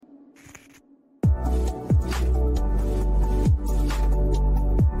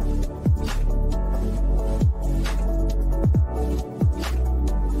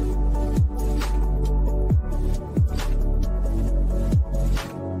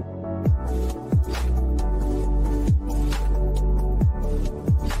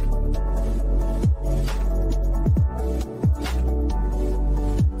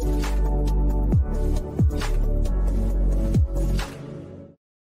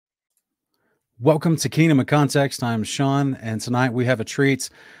Welcome to Kingdom of Context. I'm Sean, and tonight we have a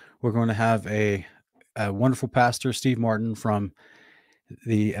treat. We're going to have a wonderful pastor, Steve Martin, from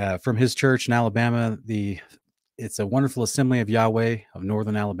his church in Alabama. It's a wonderful Assembly of Yahweh of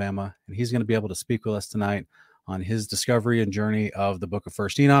Northern Alabama, and he's going to be able to speak with us tonight on his discovery and journey of the book of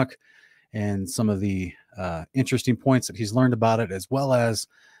First Enoch and some of the interesting points that he's learned about it, as well as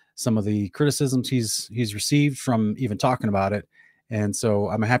some of the criticisms he's received from even talking about it. And so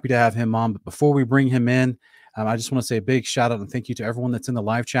I'm happy to have him on. But before we bring him in, I just want to say a big shout out and thank you to everyone that's in the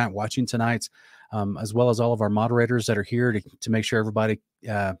live chat watching tonight, as well as all of our moderators that are here to make sure everybody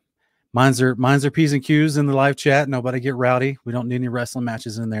minds their P's and Q's in the live chat. Nobody get rowdy. We don't need any wrestling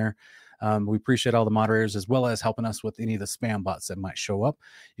matches in there. We appreciate all the moderators as well as helping us with any of the spam bots that might show up.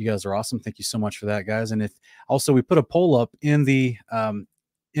 You guys are awesome. Thank you so much for that, guys. And if also we put a poll up in the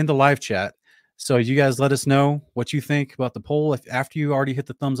live chat. So you guys let us know what you think about the poll. If after you already hit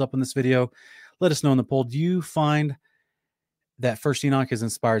the thumbs up in this video, let us know in the poll. Do you find that First Enoch is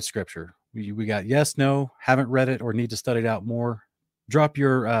inspired scripture? We got yes, no, haven't read it, or need to study it out more. Drop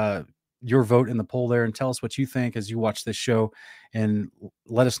your vote in the poll there and tell us what you think as you watch this show, and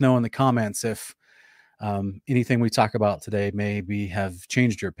let us know in the comments if anything we talk about today maybe have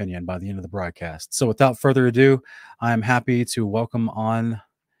changed your opinion by the end of the broadcast. So without further ado, I am happy to welcome on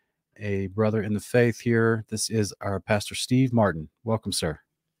a brother in the faith here. This is our Pastor Steve Martin. Welcome, sir.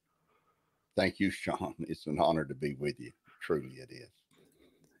 Thank you, Sean. It's an honor to be with you. Truly it is.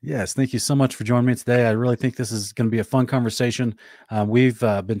 Yes, thank you so much for joining me today. I really think this is going to be a fun conversation. We've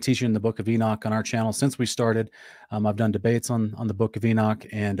been teaching the book of Enoch on our channel since we started. I've done debates on the book of Enoch,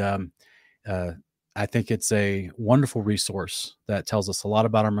 and I think it's a wonderful resource that tells us a lot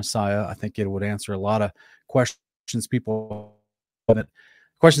about our Messiah. I think it would answer a lot of questions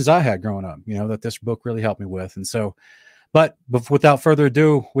questions I had growing up, that this book really helped me with. And so, but without further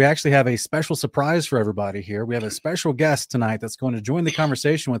ado, we actually have a special surprise for everybody here. We have a special guest tonight that's going to join the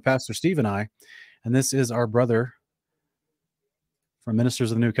conversation with Pastor Steve and I. And this is our brother from Ministers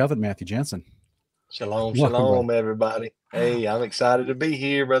of the New Covenant, Matthew Janzen. Shalom, welcome, shalom, brother. Everybody. Hey, I'm excited to be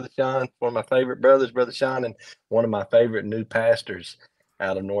here, Brother Sean. One of my favorite brothers, Brother Sean, and one of my favorite new pastors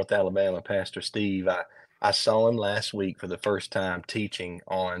out of North Alabama, Pastor Steve. I saw him last week for the first time teaching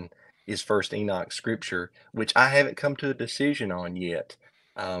on his first Enoch scripture, which I haven't come to a decision on yet.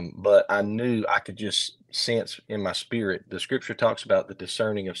 But I knew I could just sense in my spirit. The scripture talks about the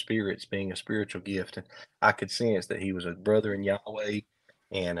discerning of spirits being a spiritual gift. And I could sense that he was a brother in Yahweh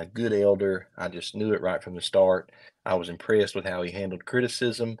and a good elder. I just knew it right from the start. I was impressed with how he handled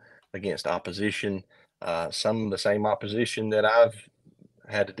criticism against opposition, some of the same opposition that I've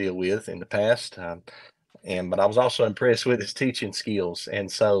had to deal with in the past. But I was also impressed with his teaching skills.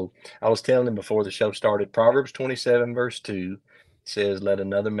 And so I was telling him before the show started, Proverbs 27 verse 2 says, let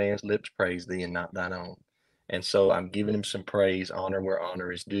another man's lips praise thee and not thine own. And so I'm giving him some praise, honor where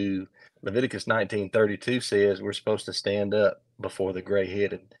honor is due. Leviticus 19:32 says we're supposed to stand up before the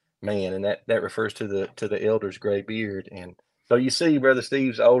gray-headed man, and that refers to the elder's gray beard. And so you see, Brother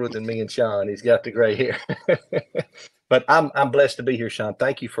Steve's older than me and Sean. He's got the gray hair. But I'm blessed to be here, Sean.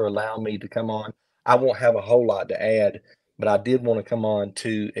 Thank you for allowing me to come on. I won't have a whole lot to add, but I did want to come on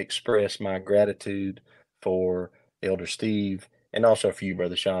to express my gratitude for Elder Steve and also for you,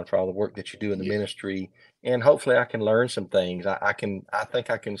 Brother Sean, for all the work that you do in the ministry. And hopefully I can learn some things. I think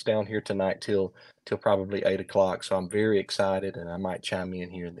I can stay on here tonight till probably 8 o'clock. So I'm very excited, and I might chime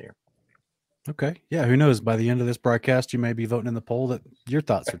in here and there. Okay. Yeah. Who knows? By the end of this broadcast, you may be voting in the poll that your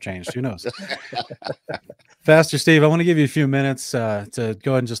thoughts have changed. Who knows? Pastor Steve, I want to give you a few minutes to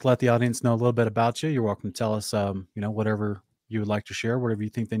go ahead and just let the audience know a little bit about you. You're welcome to tell us, whatever you would like to share, whatever you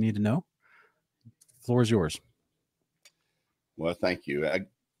think they need to know. The floor is yours. Well, thank you.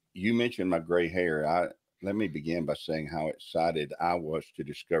 You mentioned my gray hair. Let me begin by saying how excited I was to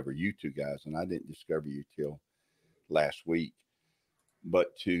discover you two guys, and I didn't discover you till last week.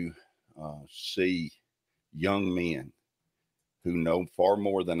 But to see young men who know far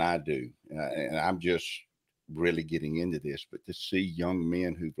more than I do, and I'm just really getting into this, but to see young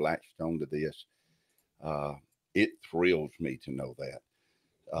men who've latched onto this, it thrills me to know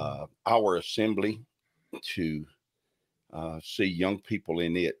that. Our assembly, to see young people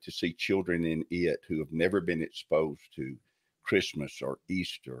in it, to see children in it who have never been exposed to Christmas or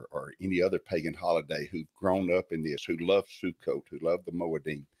Easter or any other pagan holiday, who've grown up in this, who love Sukkot, who love the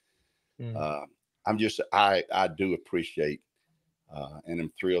Moedim. I do appreciate and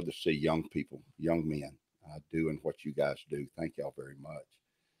I'm thrilled to see young people, young men doing what you guys do. Thank y'all very much.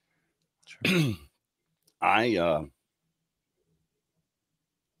 Sure.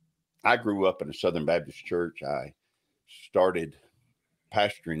 I grew up in a Southern Baptist church. I started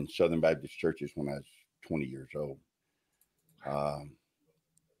pastoring Southern Baptist churches when I was 20 years old.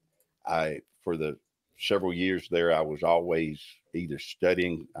 For the several years there, I was always either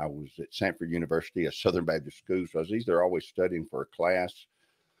studying. I was at Sanford University, a Southern Baptist school, so I was either always studying for a class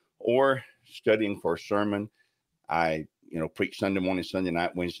or studying for a sermon. I, preached Sunday morning, Sunday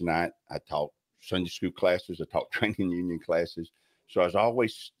night, Wednesday night. I taught Sunday school classes. I taught training union classes. So I was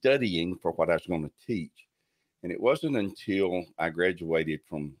always studying for what I was going to teach. And it wasn't until I graduated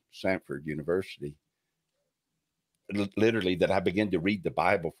from Sanford University, literally, that I began to read the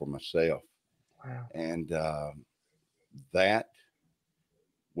Bible for myself. Wow. And that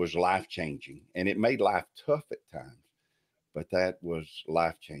was life-changing. And it made life tough at times, but that was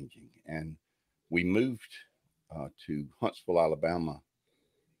life-changing. And we moved to Huntsville, Alabama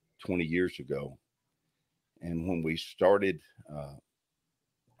 20 years ago. And when we started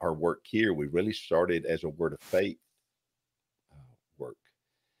our work here, we really started as a Word of Faith work.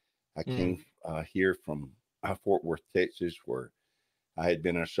 I came here from Fort Worth, Texas, where I had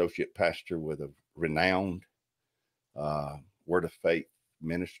been an associate pastor with a renowned Word of Faith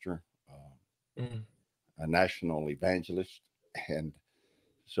minister, a national evangelist. And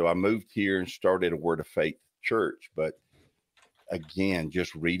so I moved here and started a Word of Faith church. But again,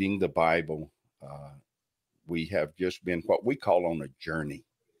 just reading the Bible, we have just been what we call on a journey.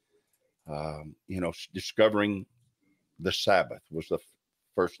 Discovering the Sabbath was the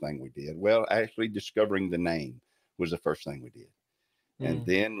first thing we did. Well, actually, discovering the name was the first thing we did. And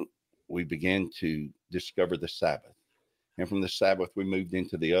then we began to discover the Sabbath. And from the Sabbath, we moved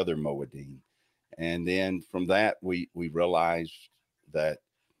into the other Moedim. And then from that, we realized that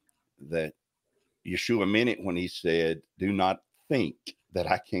Yeshua meant it when he said, "Do not think that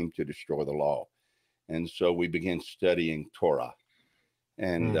I came to destroy the law." And so we began studying Torah.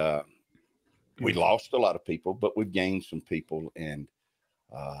 And we lost a lot of people, but we've gained some people. And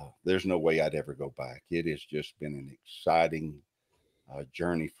there's no way I'd ever go back. It has just been an exciting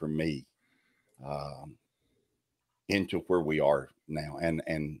journey for me into where we are now.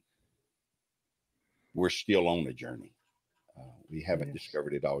 And we're still on the journey. We haven't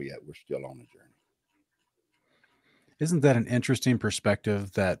discovered it all yet. We're still on the journey. Isn't that an interesting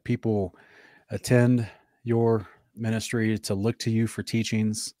perspective, that people attend your ministry to look to you for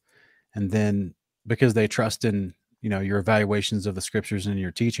teachings, and then because they trust in, your evaluations of the scriptures and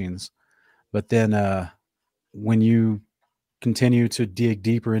your teachings, but then when you continue to dig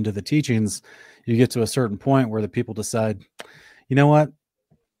deeper into the teachings, you get to a certain point where the people decide, you know what,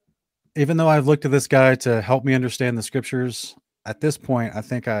 even though I've looked to this guy to help me understand the scriptures, at this point, I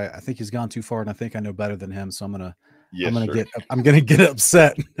think he's gone too far, and I think I know better than him. So I'm gonna get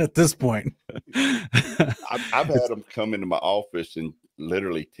upset at this point. I've had them come into my office and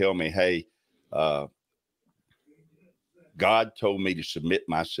literally tell me, "Hey, God told me to submit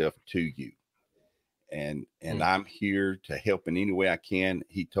myself to you, and I'm here to help in any way I can.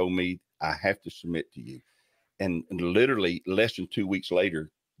 He told me I have to submit to you." And literally less than 2 weeks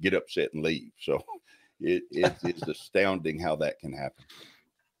later, get upset and leave. So it's astounding how that can happen.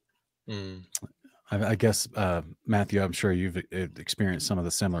 I guess, Matthew, I'm sure you've experienced some of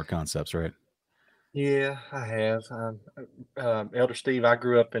the similar concepts, right? Yeah, I have. Elder Steve, I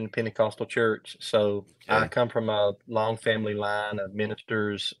grew up in the Pentecostal church, so I come from a long family line of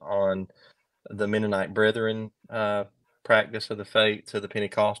ministers on the Mennonite Brethren practice of the faith to the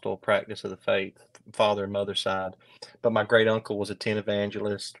Pentecostal practice of the faith, father and mother side. But my great uncle was a tent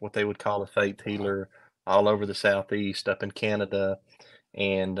evangelist, what they would call a faith healer, all over the Southeast, up in Canada.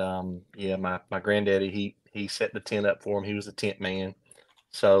 And my granddaddy, he set the tent up for him. He was the tent man.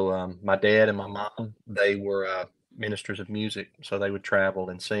 So my dad and my mom, they were ministers of music, so they would travel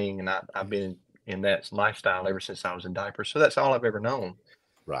and sing, and I've been in that lifestyle ever since I was in diapers. So that's all I've ever known.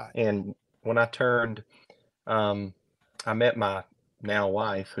 Right. And when I turned, I met my now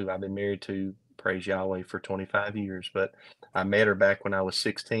wife, who I've been married to, praise Yahweh, for 25 years. But I met her back when I was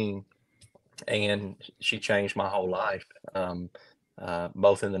 16, and she changed my whole life,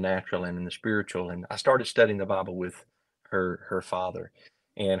 both in the natural and in the spiritual. And I started studying the Bible with her father,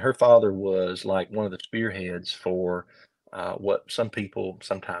 and her father was like one of the spearheads for what some people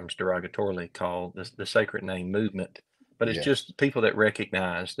sometimes derogatorily call the sacred name movement. But it's just people that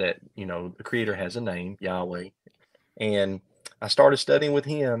recognize that, the Creator has a name, Yahweh. And I started studying with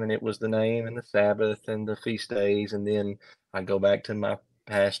him, and it was the name and the Sabbath and the feast days. And then I go back to my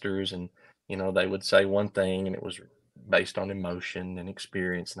pastors, and they would say one thing, and it was based on emotion and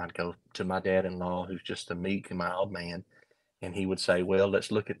experience. And I'd go to my dad-in-law, who's just a meek and mild man, and he would say, "Well,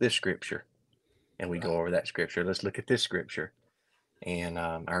 let's look at this scripture." And we go over that scripture. Let's look at this scripture. And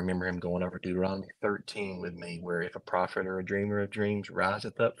I remember him going over Deuteronomy 13 with me, where if a prophet or a dreamer of dreams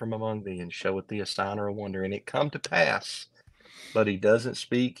riseth up from among thee and showeth thee a sign or a wonder, and it come to pass, but he doesn't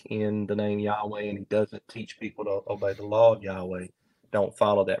speak in the name Yahweh, and he doesn't teach people to obey the law of Yahweh, don't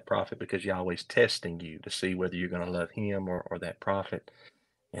follow that prophet, because Yahweh's testing you to see whether you're going to love him or that prophet.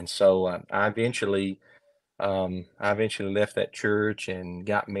 And so I eventually left that church and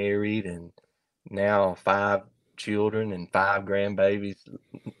got married, and now 5 children and 5 grandbabies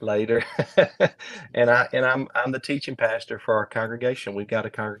later. And I'm the teaching pastor for our congregation. We've got a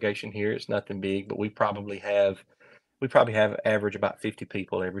congregation here. It's nothing big, but we probably have average about 50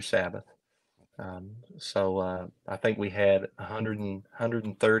 people every Sabbath. So I think we had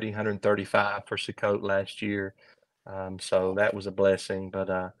 130, 135 for Sukkot last year. So that was a blessing.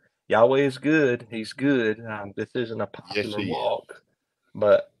 But Yahweh is good. He's good. This isn't a popular walk,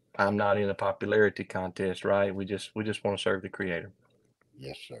 but I'm not in a popularity contest, right? We just want to serve the Creator.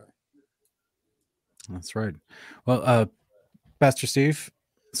 Yes, sir. That's right. Well, Pastor Steve,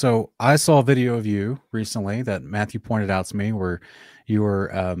 so I saw a video of you recently that Matthew pointed out to me where you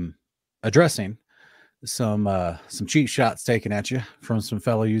were addressing some cheap shots taken at you from some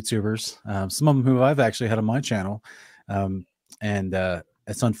fellow YouTubers, some of them who I've actually had on my channel, and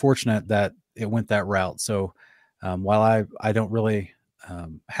it's unfortunate that it went that route. So while I don't really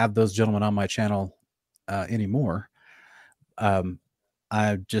have those gentlemen on my channel anymore,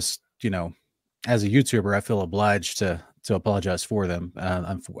 I just, as a YouTuber, I feel obliged to apologize for them.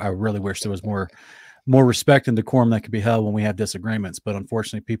 I really wish there was more respect and decorum that could be held when we have disagreements, but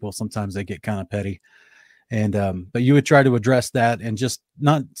unfortunately people sometimes they get kind of petty. And but you would try to address that, and just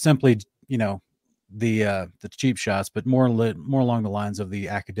not simply the cheap shots, but more along the lines of the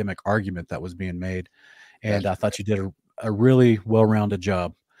academic argument that was being made. And I thought you did a really well-rounded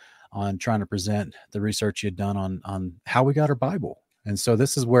job on trying to present the research you'd done on how we got our Bible. And so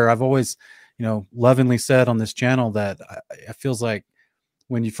this is where I've always lovingly said on this channel that it feels like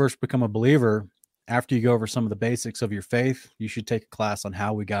when you first become a believer, after you go over some of the basics of your faith, you should take a class on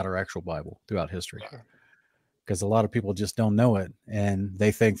how we got our actual Bible throughout history. Because a lot of people just don't know it, and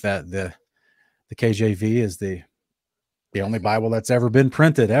they think that the KJV is the only Bible that's ever been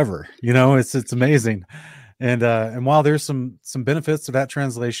printed ever. It's amazing. And while there's some benefits to that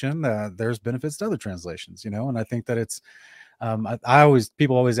translation, there's benefits to other translations, and I think that it's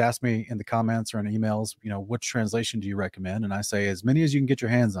people always ask me in the comments or in emails, which translation do you recommend? And I say as many as you can get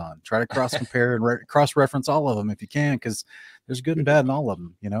your hands on. Try to cross compare and cross reference all of them if you can, because there's good and bad in all of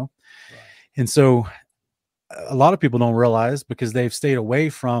them, Right. And so a lot of people don't realize, because they've stayed away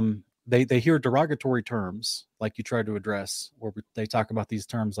from, they hear derogatory terms like you try to address, where they talk about these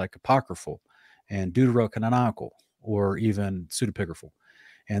terms like apocryphal and deuterocanonical or even pseudepigraphal.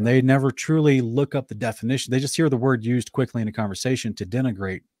 And they never truly look up the definition. They just hear the word used quickly in a conversation to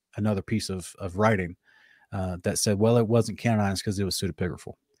denigrate another piece of writing that said, well, it wasn't canonized because it was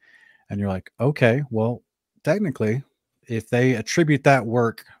pseudepigraphal. And you're like, okay, well, technically, if they attribute that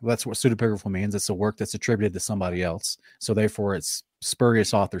work, that's what pseudepigraphal means. It's a work that's attributed to somebody else. So therefore it's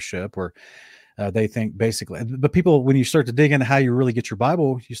spurious authorship, or they think basically. But people, when you start to dig into how you really get your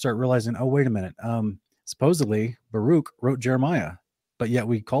Bible, you start realizing, oh, wait a minute. Supposedly Baruch wrote Jeremiah, but yet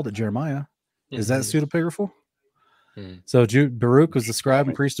we called it Jeremiah. Is that pseudepigraphal? So Baruch was the scribe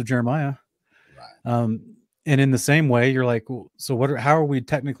and priest of Jeremiah. Right. And in the same way, you're like, well, so how are we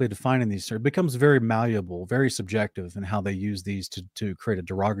technically defining these terms? It becomes very malleable, very subjective in how they use these to create a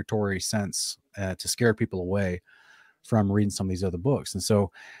derogatory sense, to scare people away from reading some of these other books. And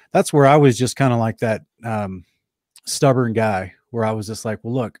so that's where I was just kind of like that stubborn guy, where I was just like,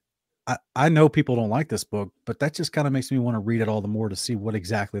 well, look, I know people don't like this book, but that just kind of makes me want to read it all the more to see what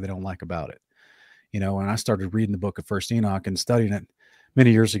exactly they don't like about it. And I started reading the book of First Enoch and studying it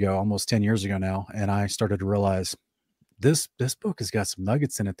many years ago, almost 10 years ago now. And I started to realize this book has got some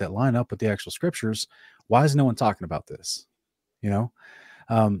nuggets in it that line up with the actual scriptures. Why is no one talking about this? The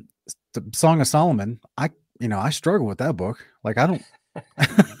Song of Solomon, I struggle with that book. Like, I don't,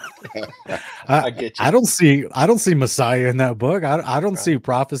 I get you. I don't see Messiah in that book. I don't see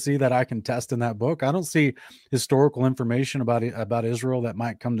prophecy that I can test in that book. I don't see historical information about Israel that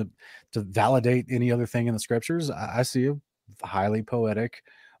might come to validate any other thing in the scriptures. I see a highly poetic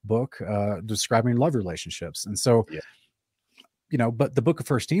book describing love relationships. And so, but the book of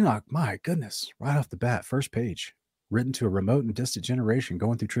First Enoch, my goodness, right off the bat, first page, written to a remote and distant generation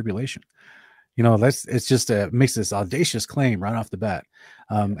going through tribulation. It's just makes this audacious claim right off the bat.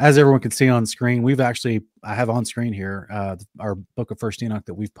 As everyone can see on screen, I have on screen here our book of First Enoch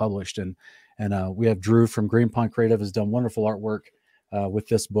that we've published, and we have Drew from Green Pond Creative has done wonderful artwork with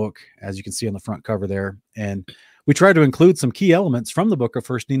this book, as you can see on the front cover there. And we try to include some key elements from the book of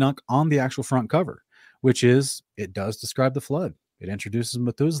First Enoch on the actual front cover, which is it does describe the flood. It introduces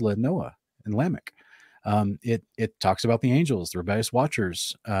Methuselah and Noah and Lamech. It talks about the angels, the rebellious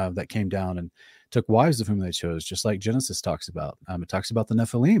watchers that came down and took wives of whom they chose, just like Genesis talks about. It talks about the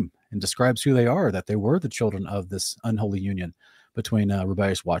Nephilim and describes who they are, that they were the children of this unholy union between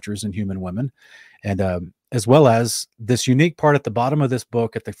rebellious watchers and human women. And as well as this unique part at the bottom of this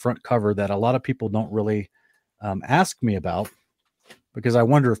book at the front cover that a lot of people don't really ask me about, because I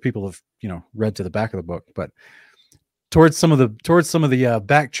wonder if people have, read to the back of the book. But towards some of the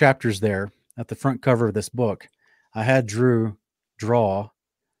back chapters there at the front cover of this book, I had Drew draw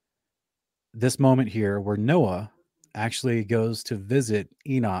this moment here where Noah actually goes to visit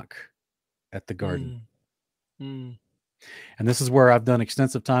Enoch at the garden. And this is where I've done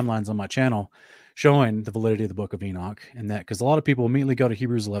extensive timelines on my channel showing the validity of the book of Enoch, and that because a lot of people immediately go to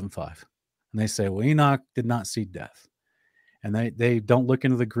Hebrews 11:5 and they say, well, Enoch did not see death. And they don't look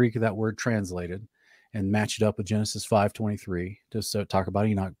into the Greek of that word translated and match it up with Genesis 5:23 to talk about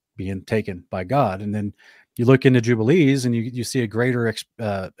Enoch being taken by God. And then you look into Jubilees and you see a greater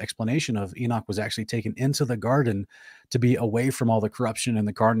explanation of Enoch was actually taken into the garden to be away from all the corruption and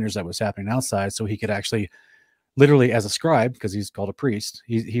the gardeners that was happening outside, so he could actually literally, as a scribe, because he's called a priest,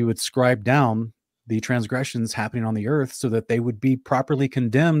 he would scribe down the transgressions happening on the earth so that they would be properly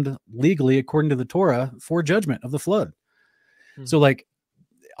condemned legally according to the Torah for judgment of the flood. So like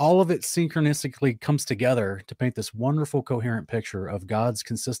all of it synchronistically comes together to paint this wonderful coherent picture of God's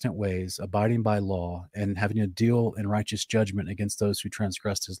consistent ways, abiding by law and having to deal in righteous judgment against those who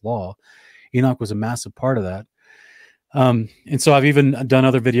transgressed his law. Enoch was a massive part of that. And so I've even done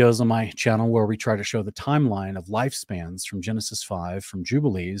other videos on my channel where we try to show the timeline of lifespans from Genesis 5, from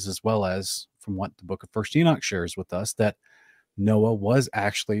Jubilees, as well as from what the book of First Enoch shares with us, that Noah was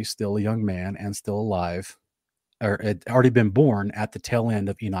actually still a young man and still alive, or had already been born at the tail end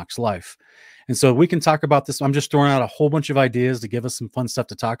of Enoch's life. And so we can talk about this. I'm just throwing out a whole bunch of ideas to give us some fun stuff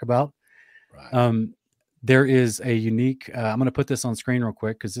to talk about. Right. There is a unique, I'm going to put this on screen real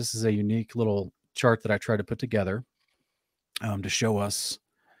quick because this is a unique little chart that I tried to put together to show us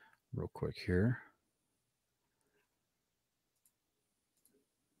real quick here.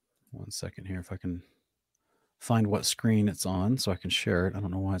 One second here, if I can find what screen it's on so I can share it. I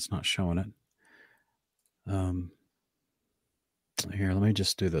don't know why it's not showing it. Here, let me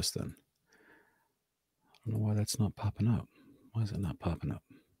just do this then. I don't know why that's not popping up. Why is it not popping up?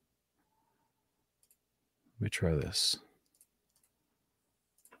 Let me try this.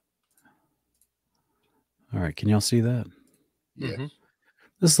 All right, can y'all see that? Yes. Mm-hmm.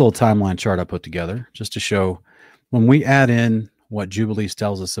 This little timeline chart I put together just to show when we add in what Jubilees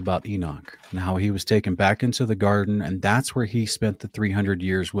tells us about Enoch and how he was taken back into the garden, and that's where he spent the 300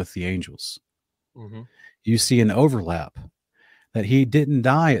 years with the angels. Mm-hmm. You see an overlap that he didn't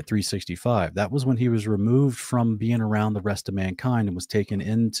die at 365. That was when he was removed from being around the rest of mankind and was taken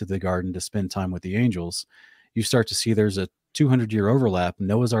into the garden to spend time with the angels. You start to see there's a 200-year overlap.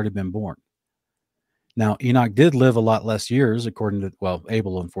 Noah's already been born. Now, Enoch did live a lot less years, according to, well,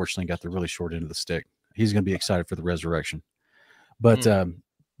 Abel unfortunately got the really short end of the stick. He's going to be excited for the resurrection. But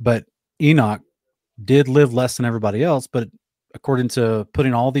Enoch did live less than everybody else. But according to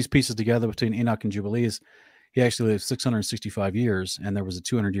putting all these pieces together between Enoch and Jubilees, he actually lived 665 years, and there was a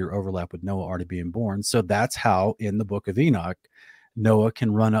 200-year overlap with Noah already being born. So that's how, in the book of Enoch, Noah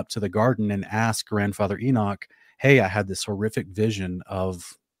can run up to the garden and ask grandfather Enoch, hey, I had this horrific vision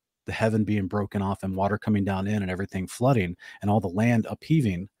of the heaven being broken off and water coming down in and everything flooding and all the land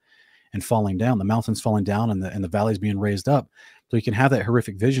upheaving and falling down, the mountains falling down and the valleys being raised up. So he can have that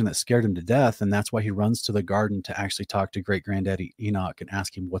horrific vision that scared him to death. And that's why he runs to the garden to actually talk to great granddaddy Enoch and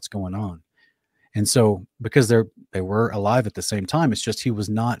ask him what's going on. And so because they were alive at the same time, it's just he was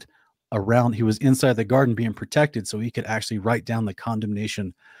not around. He was inside the garden being protected so he could actually write down the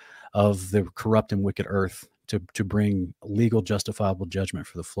condemnation of the corrupt and wicked earth to bring legal justifiable judgment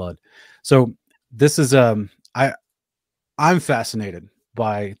for the flood. So this is I'm fascinated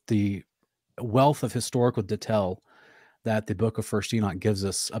by the wealth of historical detail that the book of First Enoch gives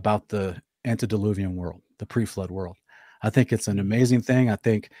us about the antediluvian world, the pre-flood world. I think it's an amazing thing. I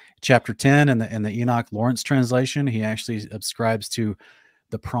think chapter 10 in the Enoch Lawrence translation, he actually ascribes to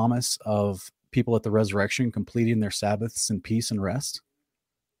the promise of people at the resurrection completing their Sabbaths in peace and rest,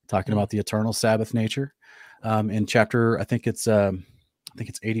 talking about the eternal Sabbath nature. In chapter, I think it's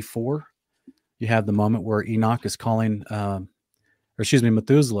 84, you have the moment where Enoch is calling,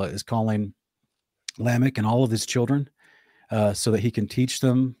 Methuselah is calling Lamech and all of his children so that he can teach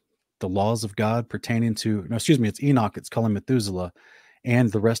them the laws of God pertaining to, it's Enoch, it's calling Methuselah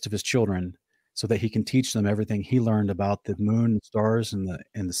and the rest of his children so that he can teach them everything he learned about the moon, the stars, and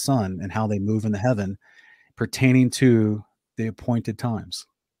the sun, and how they move in the heaven pertaining to the appointed times.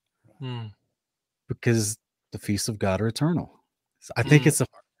 Because the feasts of God are eternal. So I think it's a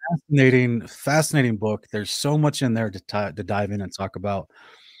fascinating book. There's so much in there to dive in and talk about.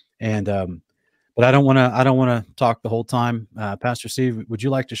 And but I don't want to talk the whole time. Pastor Steve, would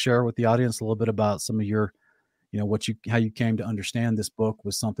you like to share with the audience a little bit about some of your, how you came to understand this book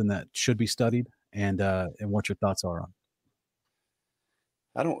was something that should be studied, and what your thoughts are on?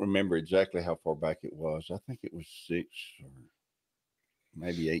 I don't remember exactly how far back it was. I think it was 6 or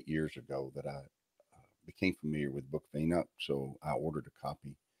maybe 8 years ago that I became familiar with the Book of Enoch. So I ordered a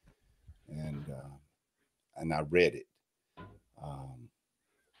copy, and I read it.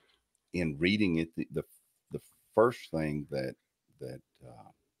 In reading it, the first thing that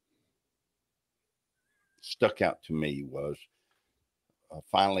stuck out to me was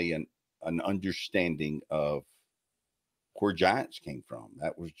finally an understanding of where giants came from.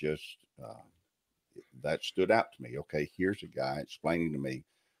 That was just that stood out to me. Okay, here's a guy explaining to me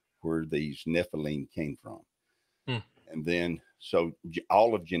where these Nephilim came from. And then, so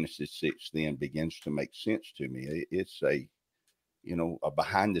all of Genesis 6 then begins to make sense to me. It's a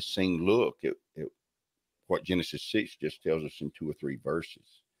behind the scene look at what Genesis 6 just tells us in 2 or 3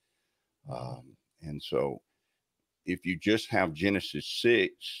 verses. And so if you just have Genesis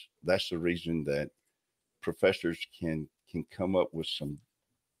 6, that's the reason that professors can come up with some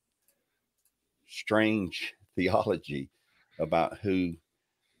strange theology about who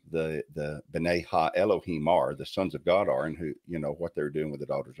the B'nai Ha Elohim are, the sons of God are, and who, what they're doing with the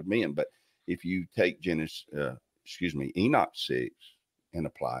daughters of men. But if you take Enoch 6 and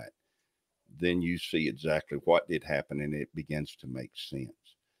apply it, then you see exactly what did happen, and it begins to make sense.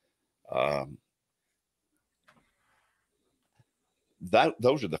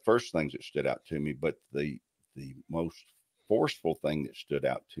 Those are the first things that stood out to me, but the most forceful thing that stood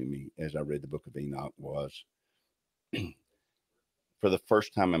out to me as I read the Book of Enoch was for the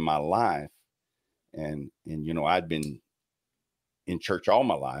first time in my life, and I'd been in church all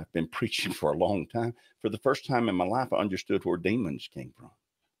my life, been preaching for a long time. For the first time in my life, I understood where demons came from,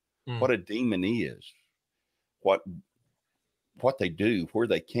 what a demon is, what they do, where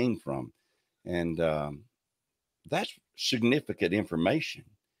they came from. And that's significant information.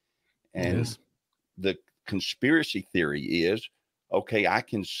 And the conspiracy theory is, okay, I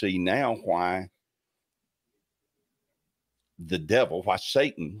can see now why the devil, why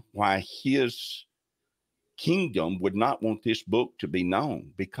Satan, why his kingdom would not want this book to be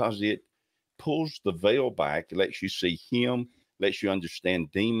known, because it pulls the veil back, lets you see him, lets you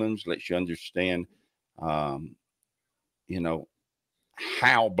understand demons, lets you understand,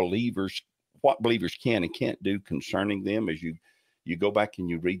 what believers can and can't do concerning them. As you go back and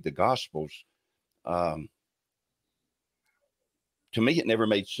you read the Gospels, to me, it never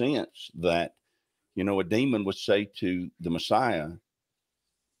made sense that, a demon would say to the Messiah,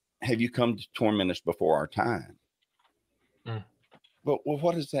 have you come to torment us before our time? But well,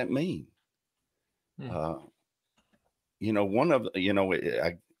 what does that mean? One of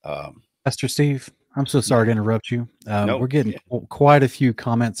Pastor Steve, I'm so sorry to interrupt you. We're getting quite a few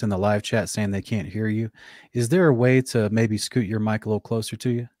comments in the live chat saying they can't hear you. Is there a way to maybe scoot your mic a little closer to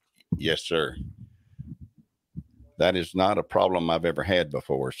you? Yes, sir. That is not a problem I've ever had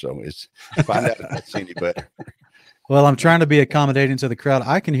before. So find out if that's any better. Well, I'm trying to be accommodating to the crowd.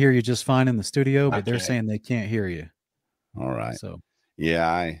 I can hear you just fine in the studio, but they're saying they can't hear you. All right. So yeah,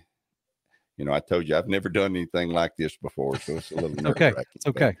 I told you I've never done anything like this before, so it's a little nerve-wracking. Okay. It's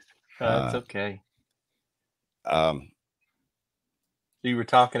okay. It's okay. You were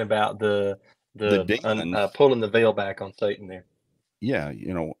talking about the pulling the veil back on Satan there. Yeah,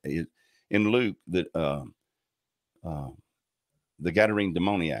 in Luke, the Gadarene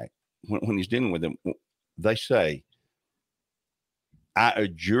demoniac, when he's dealing with them, they say, I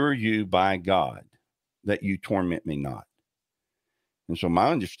adjure you by God that you torment me not. And so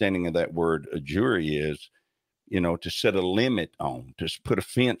my understanding of that word adjure is, to set a limit on, to put a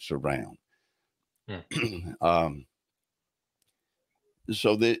fence around.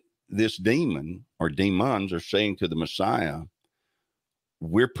 So that this demon or demons are saying to the Messiah,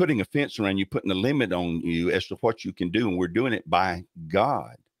 we're putting a fence around you, putting a limit on you as to what you can do. And we're doing it by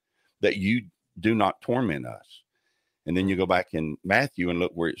God, that you do not torment us. And then you go back in Matthew and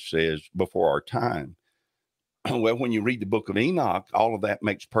look where it says before our time. Well, when you read the Book of Enoch, all of that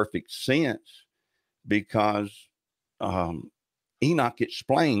makes perfect sense, because Enoch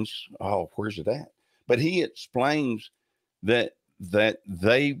explains, where's it at? But he explains that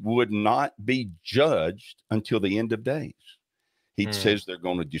they would not be judged until the end of days. He says they're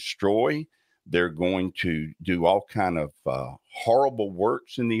going to destroy. They're going to do all kind of horrible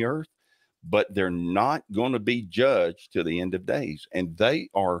works in the earth, but they're not going to be judged till the end of days. And they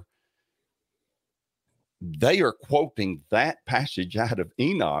are quoting that passage out of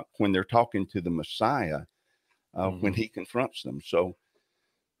Enoch when they're talking to the Messiah, when he confronts them. So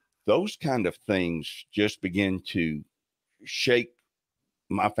those kind of things just begin to shake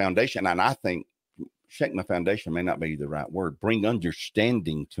my foundation. And I think shake my foundation may not be the right word, bring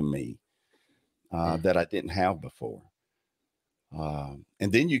understanding to me that I didn't have before. And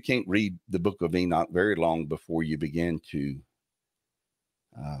then you can't read the book of Enoch very long before you begin to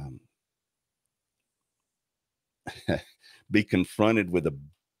be confronted with a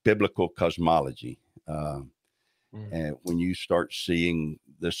biblical cosmology. And when you start seeing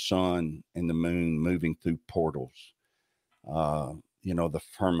the sun and the moon moving through portals, the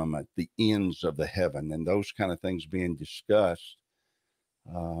firmament, the ends of the heaven, and those kind of things being discussed,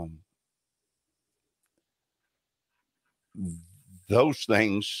 those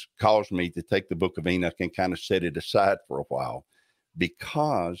things caused me to take the book of Enoch and kind of set it aside for a while,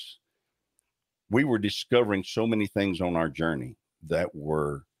 because we were discovering so many things on our journey that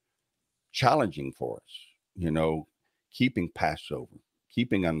were challenging for us, keeping Passover,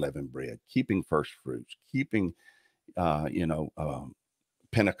 keeping unleavened bread, keeping first fruits, keeping,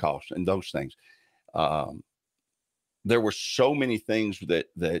 Pentecost and those things. There were so many things that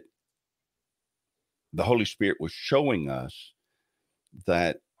the Holy Spirit was showing us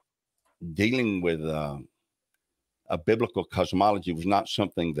that dealing with a biblical cosmology was not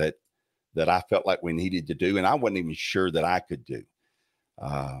something that I felt like we needed to do, and I wasn't even sure that I could do.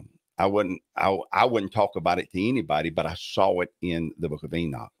 I wouldn't talk about it to anybody, but I saw it in the book of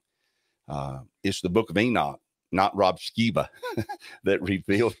Enoch. It's the book of Enoch, not Rob Skiba, that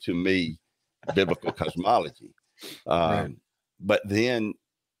revealed to me biblical cosmology. Right. But then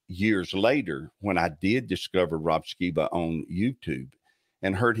years later, when I did discover Rob Skiba on YouTube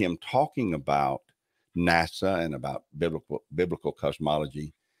and heard him talking about NASA and about biblical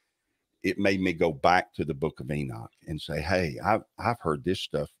cosmology, it made me go back to the book of Enoch and say, hey, I've heard this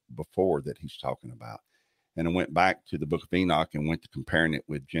stuff before that he's talking about. And I went back to the book of Enoch and went to comparing it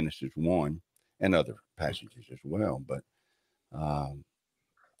with Genesis 1 and other passages as well. But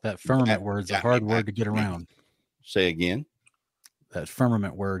that firmament word is a hard word to get around. Say again. That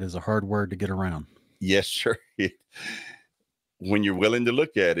firmament word is a hard word to get around. Yes, sir. When you're willing to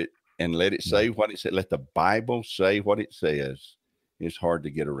look at it and let it say what it said, let the Bible say what it says, it's hard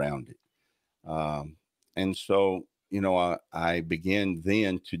to get around it. And so, I began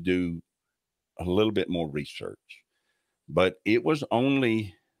then to do a little bit more research, but it was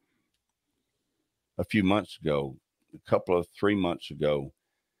only a few months ago, 3 months ago,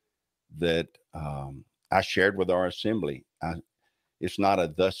 that I shared with our assembly. It's not a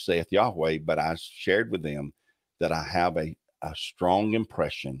thus saith Yahweh, but I shared with them that I have a strong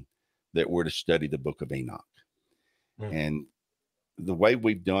impression that we're to study the book of Enoch. And the way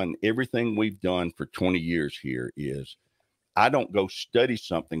we've done everything we've done for 20 years here is I don't go study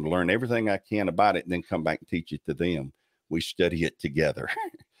something, learn everything I can about it, and then come back and teach it to them. We study it together.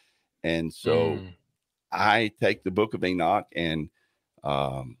 And so I take the book of Enoch, and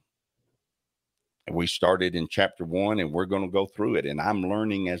we started in chapter 1, and we're going to go through it. And I'm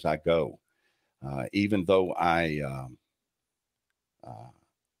learning as I go. Even though I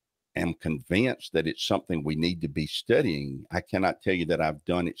am convinced that it's something we need to be studying, I cannot tell you that I've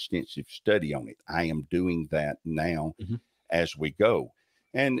done extensive study on it. I am doing that now as we go.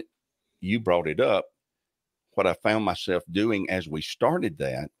 And you brought it up. What I found myself doing as we started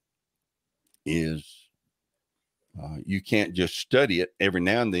that is you can't just study it. Every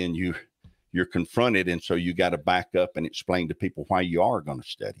now and then you're confronted, and so you got to back up and explain to people why you are going to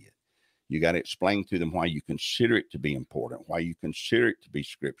study it. You got to explain to them why you consider it to be important, why you consider it to be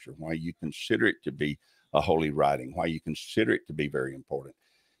scripture, why you consider it to be a holy writing, why you consider it to be very important.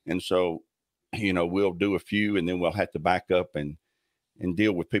 And so, we'll do a few, and then we'll have to back up and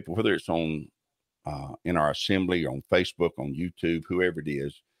deal with people, whether it's on in our assembly or on Facebook, on YouTube, whoever it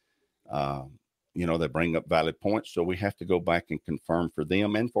is. They bring up valid points. So we have to go back and confirm for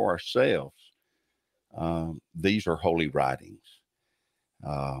them and for ourselves. These are holy writings.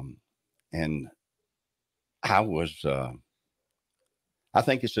 And I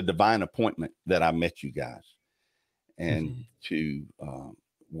think it's a divine appointment that I met you guys, and to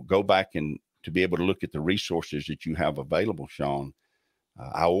go back and to be able to look at the resources that you have available, Sean.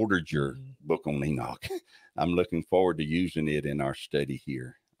 I ordered your book on Enoch. I'm looking forward to using it in our study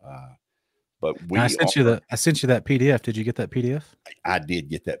here. But I sent you that PDF. Did you get that PDF? I did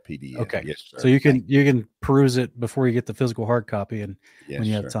get that PDF. Okay. Yes, sir. So you can peruse it before you get the physical hard copy, and yes, when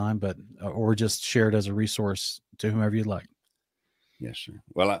you sir. have time, but or just share it as a resource to whomever you'd like. Yes, sir.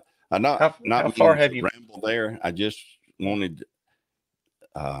 Well, I not how far have you rambled there? I just wanted.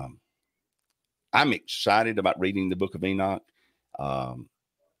 I'm excited about reading the Book of Enoch.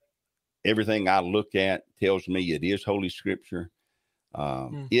 Everything I look at tells me it is Holy Scripture.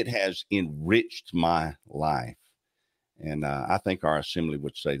 It has enriched my life. And I think our assembly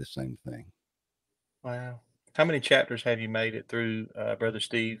would say the same thing. Wow. How many chapters have you made it through, Brother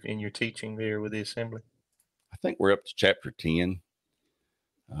Steve, in your teaching there with the assembly? I think we're up to chapter 10.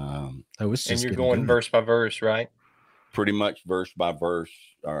 And you're going verse by verse, right? Pretty much verse by verse,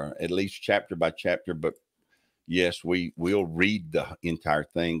 or at least chapter by chapter. But yes, we'll read the entire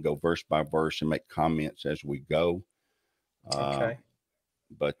thing, go verse by verse, and make comments as we go. Okay.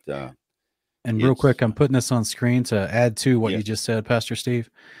 But and real quick, I'm putting this on screen to add to what you just said, Pastor Steve.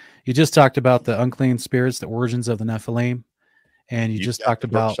 You just talked about the unclean spirits, the origins of the Nephilim, and you just talked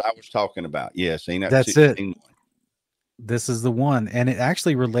about I was talking about. Yes, that's it. This is the one, and it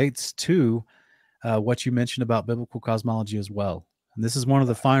actually relates to what you mentioned about biblical cosmology as well. And this is one of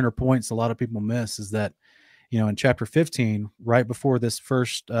the finer points a lot of people miss, is that, in chapter 15, right before this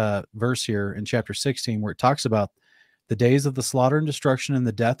first verse here in chapter 16, where it talks about the days of the slaughter and destruction and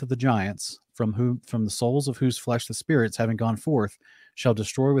the death of the giants, from the souls of whose flesh the spirits, having gone forth, shall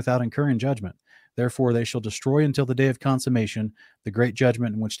destroy without incurring judgment. Therefore they shall destroy until the day of consummation, the great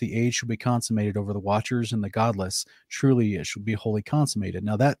judgment in which the age shall be consummated over the watchers and the godless. Truly it shall be wholly consummated.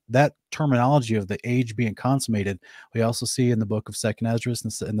 Now that terminology of the age being consummated, we also see in the book of Second Ezra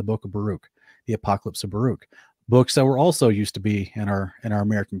and in the book of Baruch, the Apocalypse of Baruch, books that were also used to be in our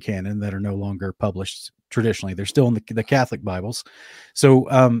American canon that are no longer published traditionally. They're still in the Catholic Bibles. So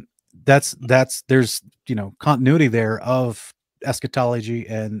that's there's continuity there of eschatology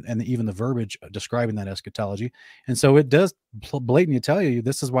and even the verbiage describing that eschatology. And so it does blatantly tell you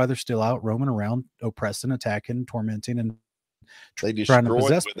this is why they're still out roaming around, oppressing, attacking, tormenting, and trying to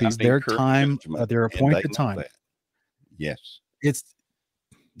possess these. Their time, their appointed time. Yes,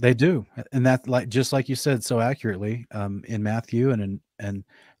 they do. And that, just like you said so accurately, in Matthew and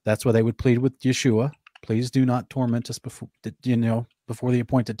that's why they would plead with Yeshua, please do not torment us before the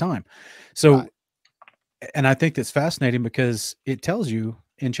appointed time. So right. And I think that's fascinating because it tells you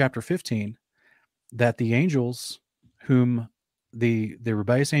in chapter 15 that the angels whom the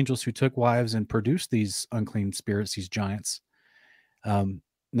rebellious angels who took wives and produced these unclean spirits, these giants,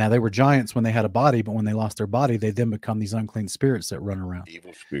 now they were giants when they had a body, but when they lost their body, they then become these unclean spirits that run around.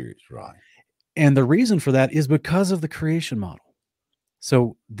 Evil spirits, right. And the reason for that is because of the creation model.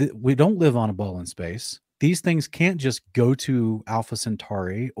 So we don't live on a ball in space. These things can't just go to Alpha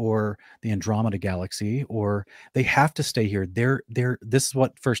Centauri or the Andromeda Galaxy, or they have to stay here. This is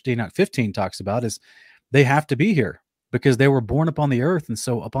what First Enoch 15 talks about, is they have to be here because they were born upon the earth. And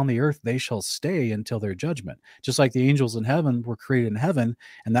so upon the earth, they shall stay until their judgment, just like the angels in heaven were created in heaven.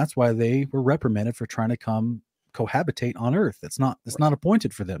 And that's why they were reprimanded for trying to come cohabitate on earth. It's not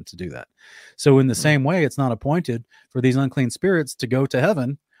appointed for them to do that. So in the same way, it's not appointed for these unclean spirits to go to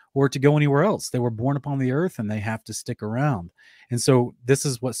heaven or to go anywhere else. They were born upon the earth and they have to stick around. And so this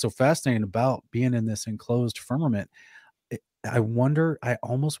is what's so fascinating about being in this enclosed firmament. I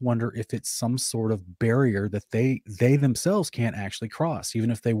almost wonder if it's some sort of barrier that they themselves can't actually cross, even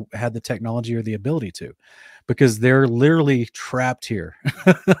if they had the technology or the ability to, because they're literally trapped here.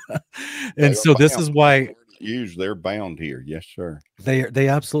 And so this is why they're bound here. Yes, sir. They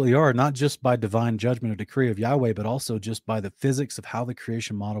absolutely are, not just by divine judgment or decree of Yahweh, but also just by the physics of how the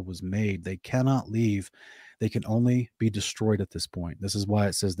creation model was made. They cannot leave. They can only be destroyed at this point. This is why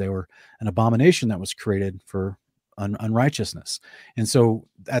it says they were an abomination that was created for unrighteousness. And so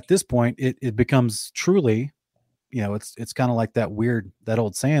at this point, it becomes truly, it's kind of like that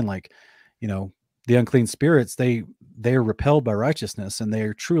old saying, like, the unclean spirits, they are repelled by righteousness, and they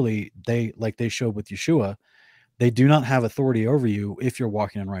are truly, like they showed with Yeshua, they do not have authority over you if you're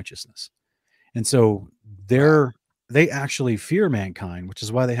walking in righteousness. And so they actually fear mankind, which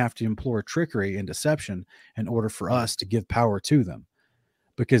is why they have to implore trickery and deception in order for us to give power to them,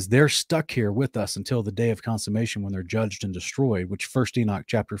 because they're stuck here with us until the day of consummation when they're judged and destroyed, which First Enoch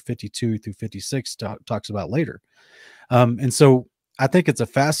chapter 52 through 56 talks about later. And so I think it's a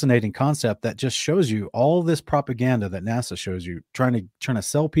fascinating concept that just shows you all this propaganda that NASA shows you, trying to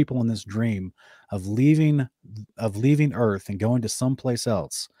sell people in this dream of leaving Earth and going to someplace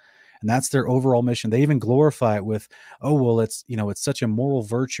else. And that's their overall mission. They even glorify it with, oh, well, it's such a moral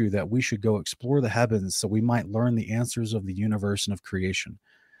virtue that we should go explore the heavens so we might learn the answers of the universe and of creation.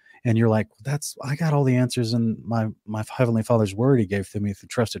 And you're like, I got all the answers in my Heavenly Father's word he gave to me through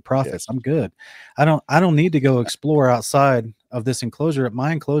trusted prophets. I'm good. I don't need to go explore outside of this enclosure.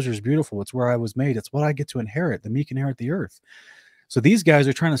 My enclosure is beautiful. It's where I was made. It's what I get to inherit. The meek inherit the earth. So these guys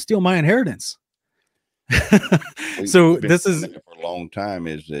are trying to steal my inheritance. So this is for a long time,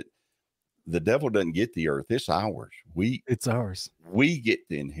 is that the devil doesn't get the earth. It's ours. It's ours. We get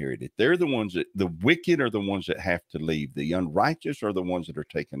to inherit it. They're the ones that, the wicked are the ones that have to leave. The unrighteous are the ones that are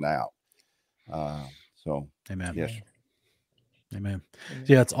taken out. So amen. Yes. Amen.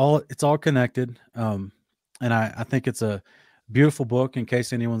 Yeah, it's all connected. And I think it's a beautiful book in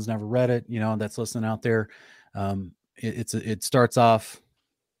case anyone's never read it, that's listening out there. It starts off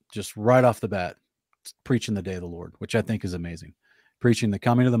just right off the bat, preaching the day of the Lord, which I think is amazing. Preaching the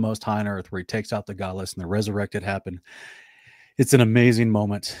coming of the Most High on earth, where he takes out the godless and the resurrected happen. It's an amazing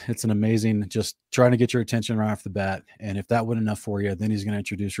moment. It's an amazing, just trying to get your attention right off the bat. And if that wasn't enough for you, then he's going to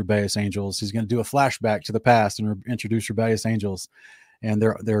introduce rebellious angels. He's going to do a flashback to the past and introduce rebellious angels and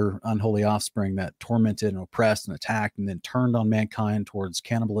their unholy offspring that tormented and oppressed and attacked and then turned on mankind towards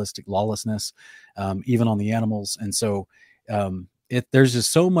cannibalistic lawlessness, even on the animals. And so there's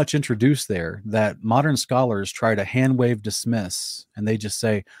just so much introduced there that modern scholars try to hand wave dismiss, and they just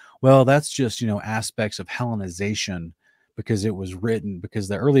say, well, that's just, aspects of Hellenization, because it was written, because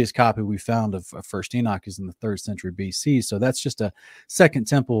the earliest copy we found of First Enoch is in the 3rd century BC. So that's just a Second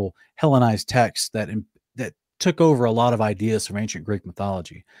Temple Hellenized text that took over a lot of ideas from ancient Greek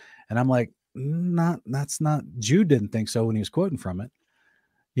mythology. And I'm like, that's not, Jude didn't think so when he was quoting from it.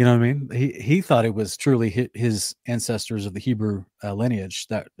 You know what I mean? He thought it was truly his ancestors of the Hebrew lineage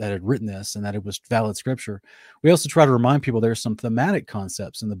that had written this, and that it was valid scripture. We also try to remind people there's some thematic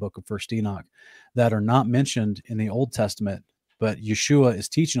concepts in the book of First Enoch that are not mentioned in the Old Testament, but Yeshua is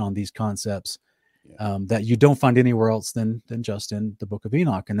teaching on these concepts that you don't find anywhere else than just in the book of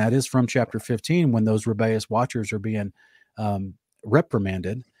Enoch. And that is from chapter 15, when those rebellious watchers are being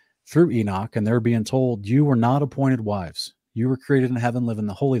reprimanded through Enoch, and they're being told, you were not appointed wives. You were created in heaven, living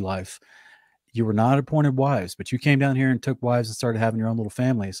the holy life. You were not appointed wives, but you came down here and took wives and started having your own little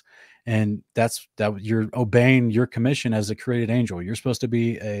families. And that you're obeying your commission as a created angel. You're supposed to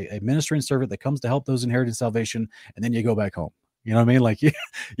be a ministering servant that comes to help those inheriting salvation. And then you go back home. You know what I mean? Like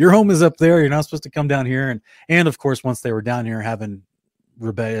your home is up there. You're not supposed to come down here. And of course, once they were down here having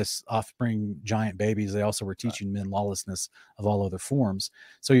rebellious offspring, giant babies, they also were teaching men lawlessness of all other forms.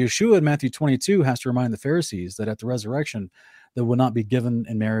 So Yeshua in Matthew 22 has to remind the Pharisees that at the resurrection, that will not be given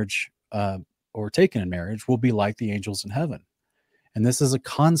in marriage or taken in marriage will be like the angels in heaven. And this is a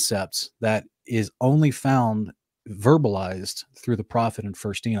concept that is only found verbalized through the prophet in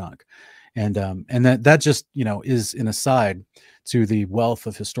First Enoch. And that just, is an aside to the wealth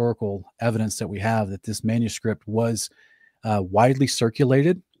of historical evidence that we have that this manuscript was widely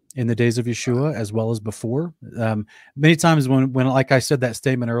circulated in the days of Yeshua as well as before. Many times when, like I said, that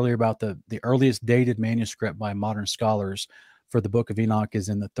statement earlier about the earliest dated manuscript by modern scholars for the book of Enoch is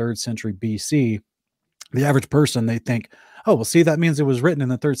in the 3rd century BC. The average person, they think, oh, well, see, that means it was written in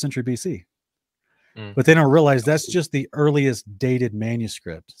the 3rd century BC. But they don't realize that's just the earliest dated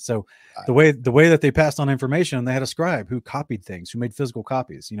manuscript. So the way that they passed on information, they had a scribe who copied things, who made physical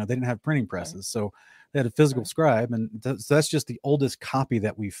copies. They didn't have printing presses, so they had a physical scribe, and so that's just the oldest copy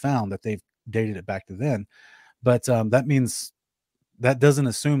that we found that they've dated it back to then. But that means that doesn't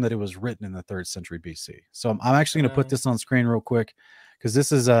assume that it was written in the 3rd century BC. So I'm actually going to put this on screen real quick, because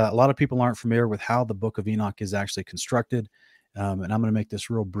this is a lot of people aren't familiar with how the book of Enoch is actually constructed. And I'm going to make this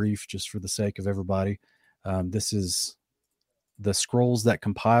real brief just for the sake of everybody. This is the scrolls that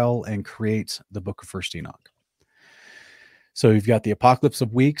compile and create the book of First Enoch. So you've got the Apocalypse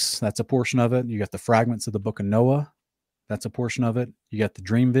of Weeks. That's a portion of it. You got the fragments of the book of Noah. That's a portion of it. You got the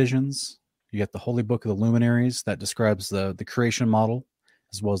dream visions. You got the Holy Book of the Luminaries that describes the creation model,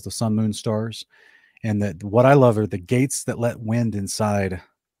 as well as the sun, moon, stars. And what I love are the gates that let wind inside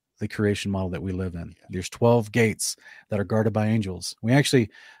the creation model that we live in. There's 12 gates that are guarded by angels. We actually,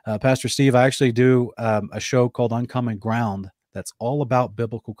 Pastor Steve, I actually do a show called Uncommon Ground that's all about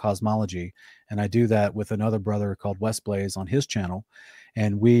biblical cosmology. And I do that with another brother called Wes Blaze on his channel.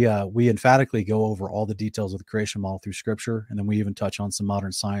 And we emphatically go over all the details of the creation model through scripture. And then we even touch on some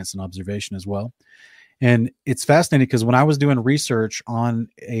modern science and observation as well. And it's fascinating because when I was doing research on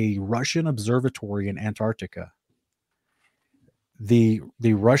a Russian observatory in Antarctica, the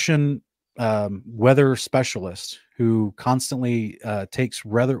Russian weather specialist who constantly takes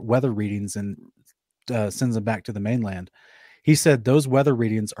weather readings and sends them back to the mainland, he said those weather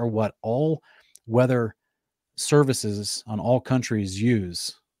readings are what all weather services on all countries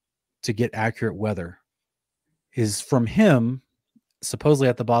use to get accurate weather. Is from him supposedly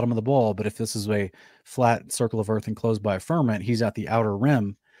at the bottom of the ball, but if this is a flat circle of earth enclosed by a firmament, he's at the outer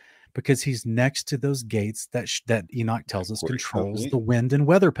rim because he's next to those gates that Enoch tells us controls the wind and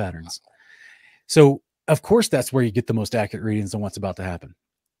weather patterns. So, of course, that's where you get the most accurate readings on what's about to happen.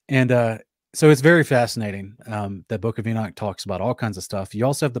 And so it's very fascinating. The Book of Enoch talks about all kinds of stuff. You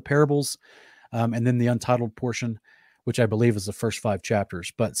also have the parables, and then the untitled portion, which I believe is the first 5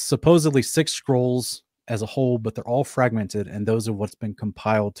 chapters, but supposedly 6 scrolls as a whole, but they're all fragmented, and those are what's been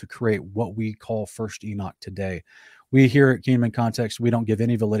compiled to create what we call First Enoch today. We here at Kingdom in Context, we don't give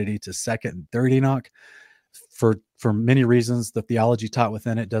any validity to Second and Third Enoch for many reasons. The theology taught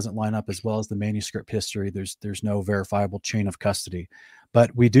within it doesn't line up as well as the manuscript history. There's no verifiable chain of custody,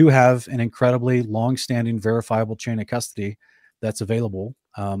 but we do have an incredibly long-standing verifiable chain of custody that's available.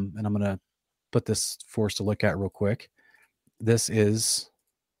 And I'm going to put this for us to look at real quick. This is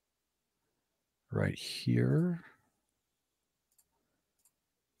right here.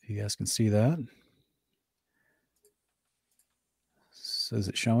 You guys can see that. So is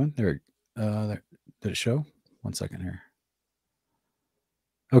it showing there? There, did it show? One second here.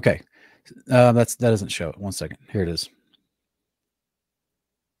 Okay, that doesn't show it. One second. Here it is.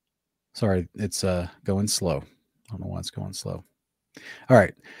 Sorry, it's going slow. I don't know why it's going slow. All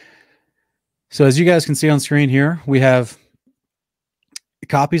right. So as you guys can see on screen here, we have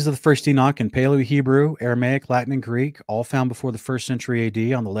copies of the First Enoch in Paleo-Hebrew, Aramaic, Latin, and Greek, all found before the 1st century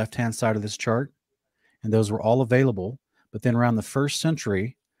AD on the left-hand side of this chart. And those were all available. But then around the 1st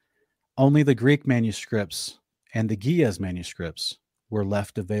century, only the Greek manuscripts and the Giaz manuscripts were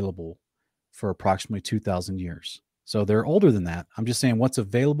left available for approximately 2,000 years. So they're older than that. I'm just saying what's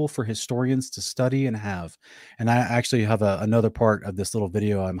available for historians to study and have. And I actually have another part of this little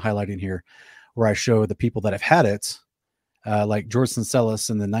video I'm highlighting here where I show the people that have had it, like George Syncellus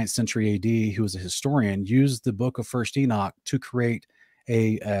in the 9th century AD, who was a historian, used the book of First Enoch to create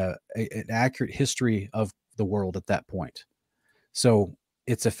an accurate history of the world at that point. So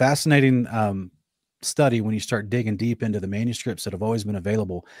it's a fascinating study when you start digging deep into the manuscripts that have always been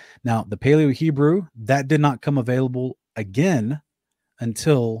available. Now, the Paleo-Hebrew, that did not come available again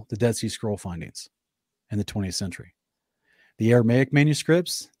until the Dead Sea Scroll findings in the 20th century. The Aramaic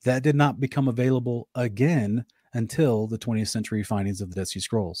manuscripts, that did not become available again until the 20th century findings of the Dead Sea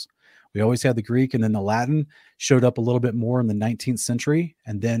Scrolls. We always had the Greek, and then the Latin showed up a little bit more in the 19th century,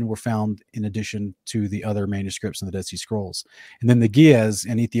 and then were found in addition to the other manuscripts in the Dead Sea Scrolls. And then the Giaz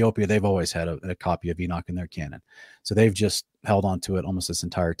in Ethiopia, they've always had a copy of Enoch in their canon. So they've just held on to it almost this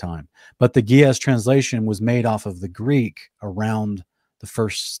entire time. But the Giaz translation was made off of the Greek around the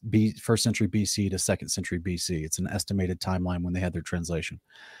first century BC to 2nd century BC. It's an estimated timeline when they had their translation.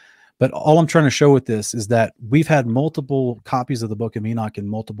 But all I'm trying to show with this is that we've had multiple copies of the Book of Enoch in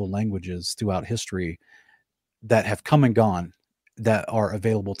multiple languages throughout history that have come and gone that are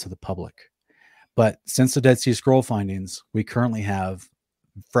available to the public. But since the Dead Sea Scroll findings, we currently have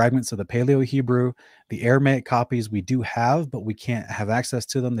fragments of the Paleo-Hebrew. The Aramaic copies we do have, but we can't have access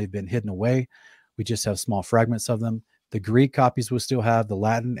to them. They've been hidden away. We just have small fragments of them. The Greek copies we still have, the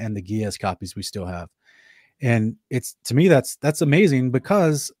Latin and the Giaz copies we still have. And it's, to me, that's amazing,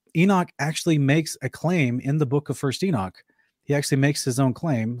 because Enoch actually makes a claim in the book of First Enoch. He actually makes his own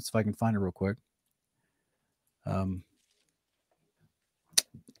claim. So if I can find it real quick.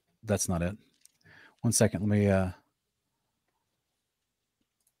 That's not it. One second. Let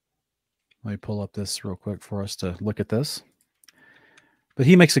me pull up this real quick for us to look at this. But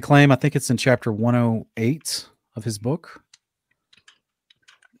he makes a claim, I think it's in chapter 108 of his book,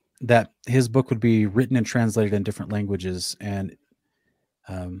 that his book would be written and translated in different languages. And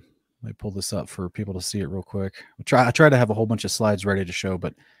let me pull this up for people to see it real quick. I try to have a whole bunch of slides ready to show,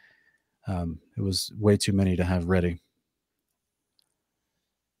 but it was way too many to have ready.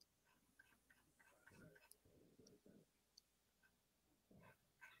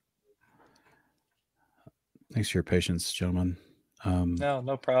 Thanks for your patience, gentlemen.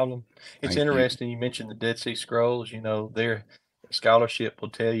 No problem. It's interesting. You mentioned the Dead Sea Scrolls. You know, their scholarship will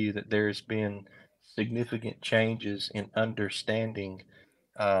tell you that there's been significant changes in understanding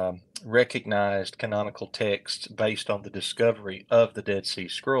recognized canonical texts based on the discovery of the Dead Sea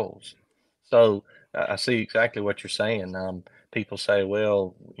Scrolls. So I see exactly what you're saying. People say,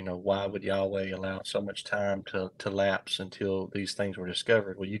 well, you know, why would Yahweh allow so much time to lapse until these things were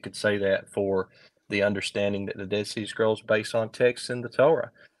discovered? Well, you could say that for the understanding that the Dead Sea Scrolls based on texts in the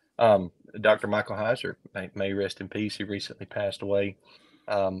Torah. Dr. Michael Heiser, may rest in peace, he recently passed away.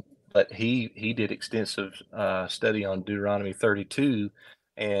 But he did extensive study on Deuteronomy 32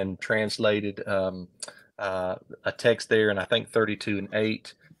 and translated a text there, and I think 32 and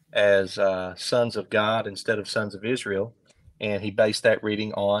 8 as sons of God instead of sons of Israel. and he based that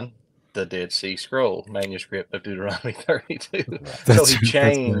reading on the Dead Sea Scroll manuscript of Deuteronomy 32. So he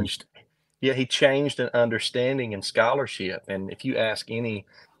changed. Yeah, he changed an understanding and scholarship. And if you ask any,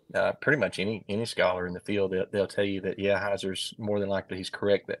 pretty much any scholar in the field, they'll tell you that Heiser's more than likely he's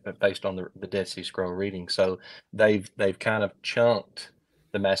correct based on the Dead Sea Scroll reading. So they've kind of chunked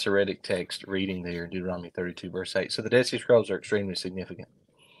the Masoretic text reading there, Deuteronomy 32 verse 8. So the Dead Sea Scrolls are extremely significant.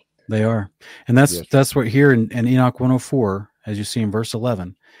 They are, and that's what here in Enoch 104, as you see in verse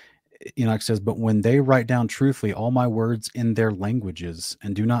 11. Enoch says, but when they write down truthfully all my words in their languages,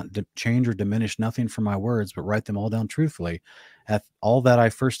 and do not change or diminish nothing from my words, but write them all down truthfully, at all that I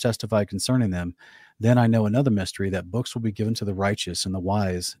first testified concerning them, then I know another mystery, that books will be given to the righteous and the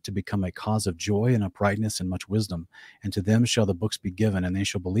wise to become a cause of joy and uprightness and much wisdom. And to them shall the books be given, and they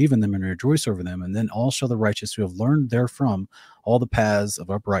shall believe in them and rejoice over them. And then all shall the righteous who have learned therefrom all the paths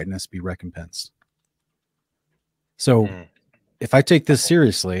of uprightness be recompensed. So if I take this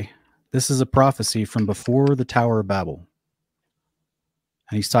seriously, this is a prophecy from before the Tower of Babel.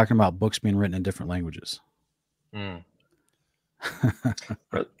 And he's talking about books being written in different languages. Then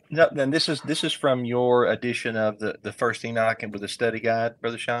this is from your edition of the first Enoch and with the study guide,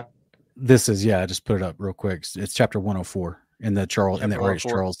 Brother Sean? This is, I just put it up real quick. It's chapter 104 in the R.H.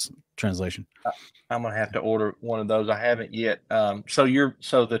 Charles translation. I'm going to have to order one of those. I haven't yet. So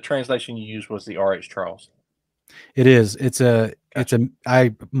the translation you used was the R.H. Charles. It is.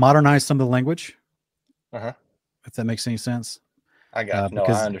 I modernized some of the language. If that makes any sense. I got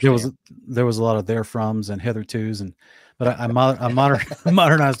because I understand. There was a lot of therefroms and hithertos, but I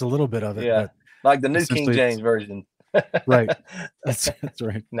modernized a little bit of it. Yeah, like the New King James Version. Right. That's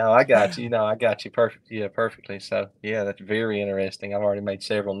right. No, I got you. No, I got you perfectly. So that's very interesting. I've already made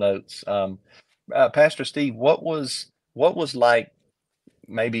several notes. Pastor Steve, what was like,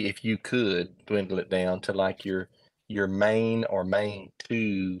 maybe if you could dwindle it down to like your main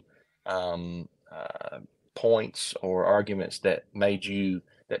two points or arguments that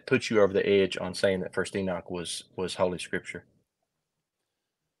put you over the edge on saying that First Enoch was Holy Scripture?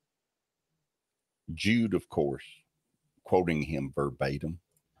 Jude, of course, quoting him verbatim.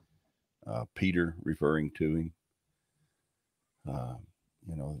 Peter referring to him.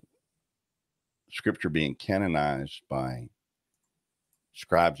 Scripture being canonized by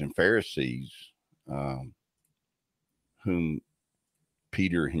scribes and Pharisees, whom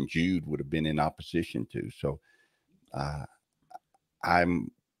Peter and Jude would have been in opposition to. So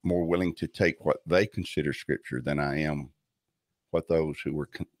I'm more willing to take what they consider Scripture than I am what those who were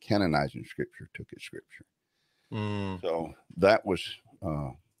canonizing Scripture took as Scripture. So that was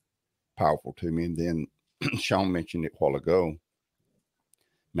powerful to me. And then Sean mentioned it a while ago,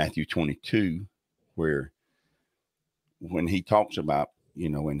 Matthew 22, where when he talks about,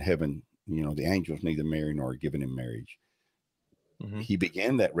 in heaven, the angels neither marry nor are given in marriage. He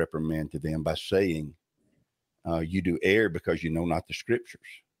began that reprimand to them by saying, you do err because you know not the Scriptures.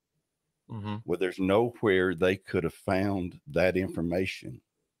 Well, there's nowhere they could have found that information.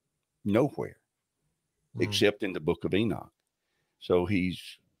 Nowhere. Except in the book of Enoch. So he's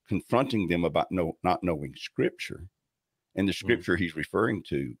confronting them about not knowing Scripture. And the Scripture he's referring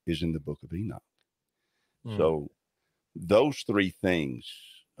to is in the book of Enoch. So those three things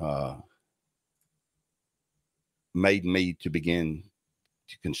made me to begin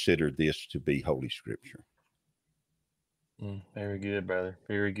to consider this to be Holy Scripture. Very good, brother.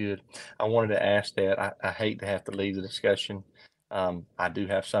 Very good. I wanted to ask that. I hate to have to leave the discussion. I do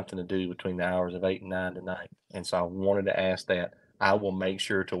have something to do between the hours of 8 and 9 tonight. And so I wanted to ask that. I will make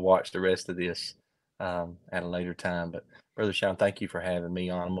sure to watch the rest of this at a later time. But Brother Sean, thank you for having me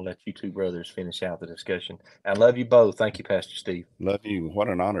on. I'm going to let you two brothers finish out the discussion. I love you both. Thank you, Pastor Steve. Love you. What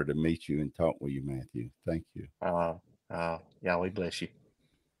an honor to meet you and talk with you, Matthew. Thank you. We bless you.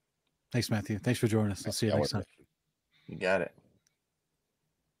 Thanks, Matthew. Thanks for joining us. I'll see you next time. You got it.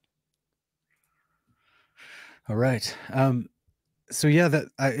 All right. So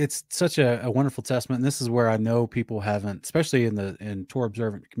it's such a wonderful testament. And this is where I know people haven't, especially in Torah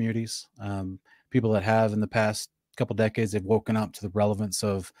observant communities, people that have in the past couple decades, they've woken up to the relevance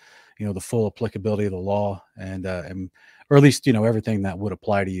of, the full applicability of the law and or at least, everything that would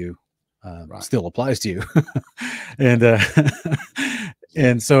apply to you still applies to you.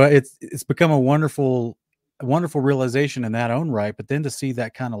 And so it's become a wonderful realization in that own right. But then to see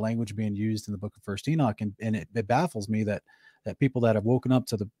that kind of language being used in the book of First Enoch, and it baffles me that people that have woken up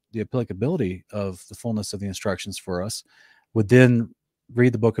to the applicability of the fullness of the instructions for us would then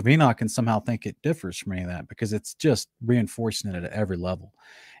read the book of Enoch and somehow think it differs from any of that, because it's just reinforcing it at every level.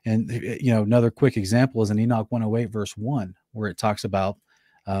 And, another quick example is in Enoch 108, verse 1, where it talks about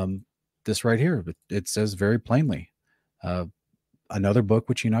this right here. But it says very plainly, another book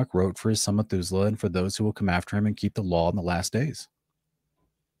which Enoch wrote for his son Methuselah and for those who will come after him and keep the law in the last days.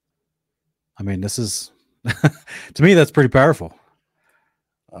 I mean, this is, to me, that's pretty powerful.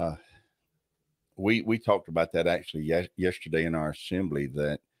 We talked about that actually yesterday in our assembly,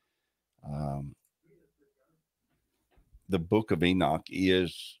 that the book of Enoch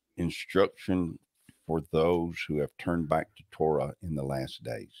is instruction for those who have turned back to Torah in the last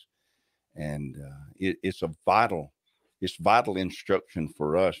days. And it's vital instruction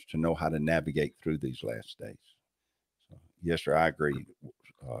for us to know how to navigate through these last days. So, yes, sir, I agree.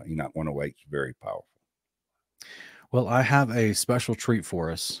 Enoch 108 is very powerful. Well, I have a special treat for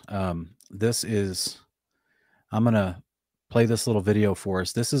us. I'm going to play this little video for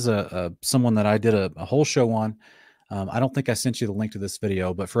us. This is someone that I did a whole show on. I don't think I sent you the link to this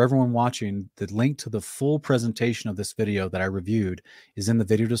video, but for everyone watching, the link to the full presentation of this video that I reviewed is in the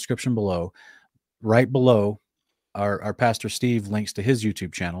video description below. Right below, our Pastor Steve links to his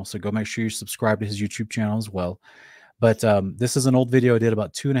YouTube channel. So go make sure you subscribe to his YouTube channel as well. But this is an old video I did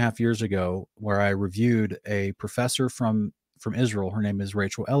about 2.5 years ago where I reviewed a professor from Israel. Her name is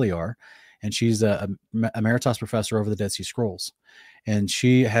Rachel Eliar, and she's a emeritus professor over the Dead Sea Scrolls. And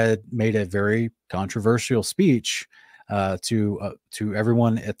she had made a very controversial speech to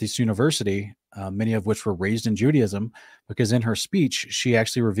everyone at this university, many of which were raised in Judaism, because in her speech, she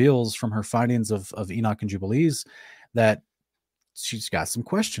actually reveals from her findings of Enoch and Jubilees that she's got some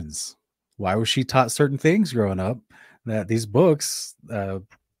questions. Why was she taught certain things growing up? That these books,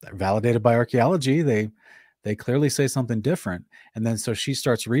 validated by archaeology, they clearly say something different. And then so she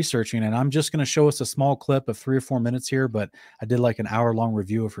starts researching, and I'm just going to show us a small clip of 3 or 4 minutes here, but I did like an hour-long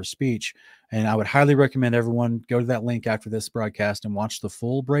review of her speech. And I would highly recommend everyone go to that link after this broadcast and watch the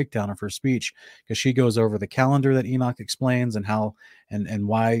full breakdown of her speech, because she goes over the calendar that Enoch explains and how and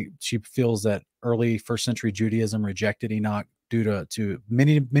why she feels that early first century Judaism rejected Enoch due to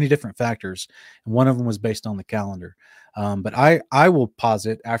many different factors, and one of them was based on the calendar. But I will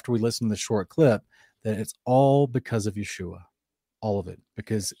posit after we listen to the short clip that it's all because of Yeshua, all of it,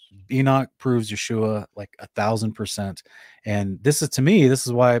 because Enoch proves Yeshua like 1,000%. And this is, to me, this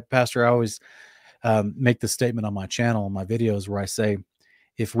is why, Pastor, I always make the statement on my channel, on my videos, where I say,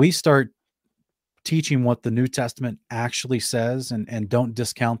 if we start teaching what the New Testament actually says and don't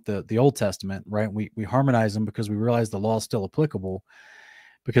discount the Old Testament, right? We harmonize them because we realize the law is still applicable,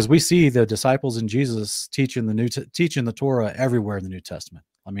 because we see the disciples and Jesus teaching the Torah everywhere in the New Testament.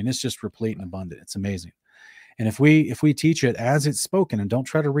 I mean, it's just replete and abundant. It's amazing. And if we teach it as it's spoken and don't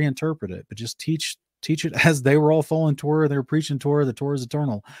try to reinterpret it, but just teach it as they were all following Torah, they were preaching Torah, the Torah is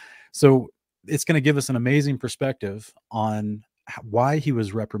eternal. So it's going to give us an amazing perspective on why he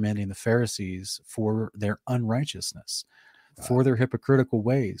was reprimanding the Pharisees for their unrighteousness, for their hypocritical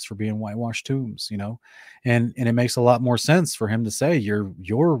ways, for being whitewashed tombs, you know, and it makes a lot more sense for him to say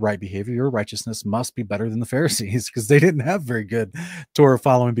your right behavior, your righteousness must be better than the Pharisees, because they didn't have very good Torah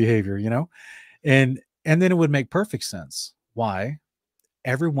following behavior, you know, and then it would make perfect sense why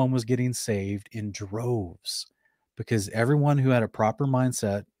everyone was getting saved in droves, because everyone who had a proper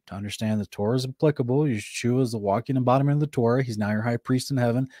mindset to understand the Torah is applicable. Yeshua is the walking embodiment of the Torah. He's now your high priest in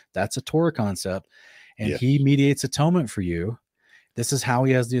heaven. That's a Torah concept. And yes, he mediates atonement for you. This is how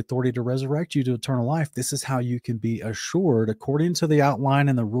he has the authority to resurrect you to eternal life. This is how you can be assured, according to the outline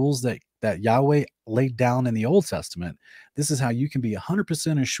and the rules that Yahweh laid down in the Old Testament. This is how you can be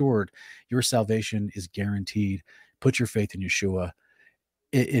 100% assured your salvation is guaranteed. Put your faith in Yeshua.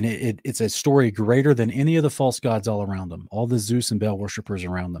 It's a story greater than any of the false gods all around them, all the Zeus and Baal worshipers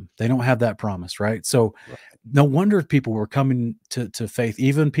around them. They don't have that promise, right? So no wonder people were coming to faith.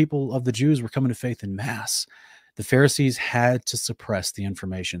 Even people of the Jews were coming to faith in mass. The Pharisees had to suppress the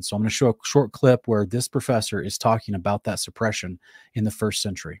information. So I'm going to show a short clip where this professor is talking about that suppression in the first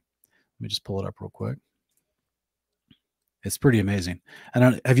century. Let me just pull it up real quick. It's pretty amazing.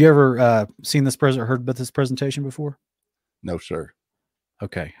 And have you ever seen this heard about this presentation before? No, sir.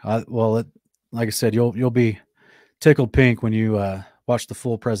 Okay. Well, like I said, you'll be tickled pink when you watch the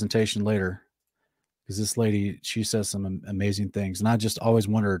full presentation later, because this lady, she says some amazing things. And I just always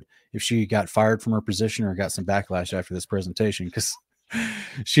wondered if she got fired from her position or got some backlash after this presentation, because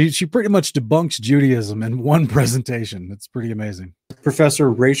she pretty much debunks Judaism in one presentation. It's pretty amazing. Professor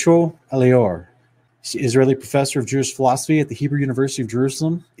Rachel Eliar, Israeli professor of Jewish philosophy at the Hebrew University of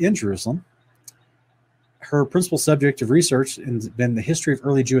Jerusalem in Jerusalem. Her principal subject of research has been the history of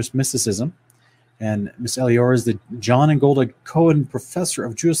early Jewish mysticism. And Ms. Eliar is the John and Golda Cohen Professor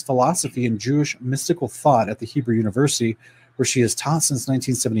of Jewish Philosophy and Jewish Mystical Thought at the Hebrew University, where she has taught since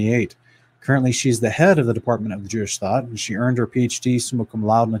 1978. Currently, she's the head of the Department of Jewish Thought, and she earned her PhD summa cum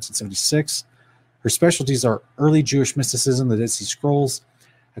laude in 1976 Her specialties are early Jewish mysticism, the Dead Sea Scrolls,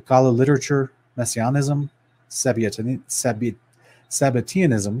 Hakala literature, Messianism, Sabbatianism,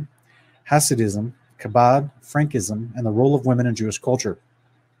 Hasidism, Chabad, Frankism, and the role of women in Jewish culture.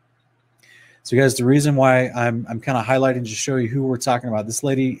 So, guys, the reason why I'm kind of highlighting to show you who we're talking about, this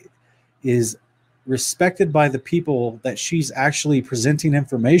lady is respected by the people that she's actually presenting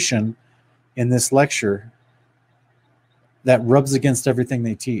information in this lecture that rubs against everything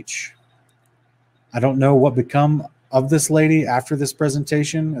they teach. I don't know what become of this lady after this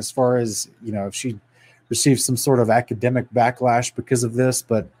presentation, as far as, you know, if she received some sort of academic backlash because of this,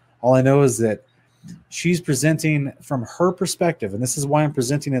 but all I know is that she's presenting from her perspective, and this is why I'm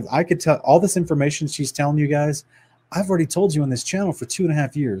presenting it. I could tell all this information she's telling you guys, I've already told you on this channel for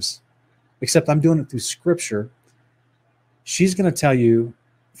 2.5 years, except I'm doing it through scripture. She's going to tell you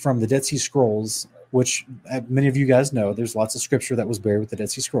from the Dead Sea Scrolls, which many of you guys know, there's lots of scripture that was buried with the Dead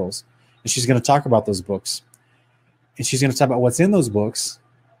Sea Scrolls. And she's going to talk about those books. And she's going to talk about what's in those books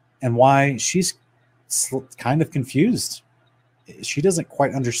and why she's kind of confused. She doesn't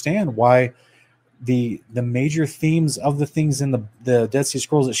quite understand why the major themes of the things in the Dead Sea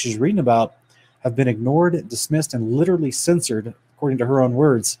Scrolls that she's reading about have been ignored, dismissed, and literally censored, according to her own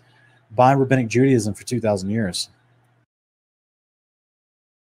words, by Rabbinic Judaism for 2,000 years.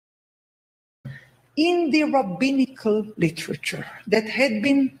 In the rabbinical literature that had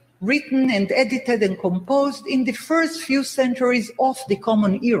been written and edited and composed in the first few centuries of the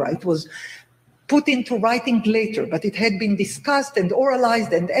Common Era. It was put into writing later, but it had been discussed and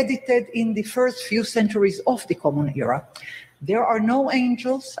oralized and edited in the first few centuries of the Common Era. There are no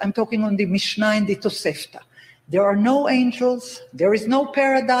angels. I'm talking on the Mishnah and the Tosefta. There are no angels. There is no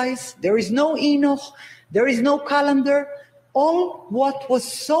paradise. There is no Enoch. There is no calendar. All what was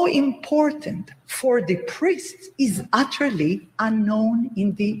so important for the priests is utterly unknown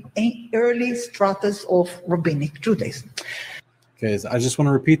in the early stratas of Rabbinic Judaism. Okay, I just want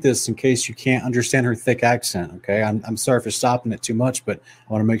to repeat this in case you can't understand her thick accent, okay? I'm sorry for stopping it too much, but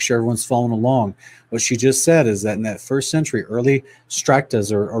I want to make sure everyone's following along. What she just said is that in that first century, early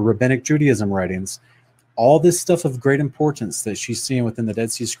stratas or Rabbinic Judaism writings, all this stuff of great importance that she's seeing within the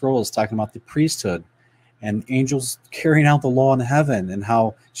Dead Sea Scrolls, talking about the priesthood and angels carrying out the law in heaven, and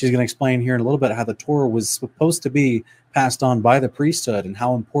how she's going to explain here in a little bit how the Torah was supposed to be passed on by the priesthood and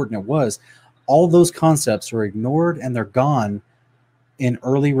how important it was. All of those concepts are ignored and they're gone in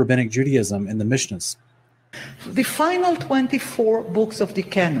early Rabbinic Judaism in the Mishnahs. The final 24 books of the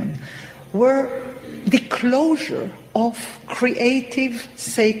canon were the closure of creative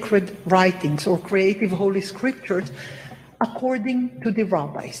sacred writings or creative holy scriptures according to the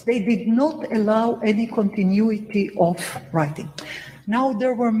rabbis. They did not allow any continuity of writing. Now,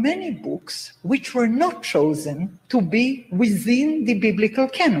 there were many books which were not chosen to be within the biblical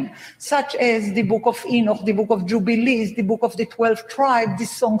canon, such as the book of Enoch, the book of Jubilees, the book of the 12 tribes, the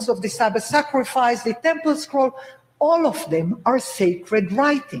songs of the Sabbath sacrifice, the temple scroll. All of them are sacred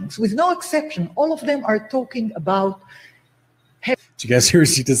writings, with no exception. All of them are talking about heaven. Did you guys hear what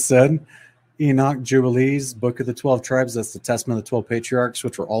she just said? Enoch, Jubilees, Book of the 12 Tribes, that's the Testament of the 12 Patriarchs,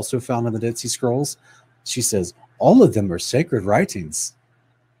 which were also found in the Dead Sea Scrolls. She says, all of them are sacred writings.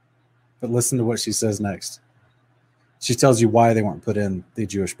 But listen to what she says next. She tells you why they weren't put in the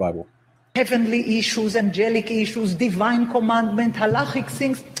Jewish Bible. Heavenly issues, angelic issues, divine commandment, halachic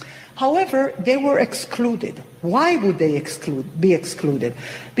things. However, they were excluded. Why would they be excluded?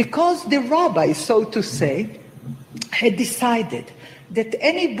 Because the rabbis, so to say, had decided that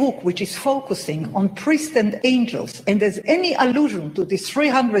any book which is focusing on priests and angels and has any allusion to this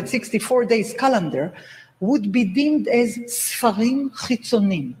 364 days calendar would be deemed as Sfarim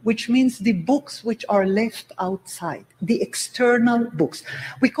Chitzonim, which means the books which are left outside, the external books.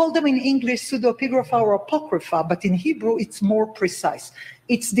 We call them in English pseudepigrapha or apocrypha, but in Hebrew it's more precise.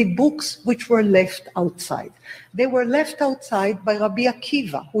 It's the books which were left outside. They were left outside by Rabbi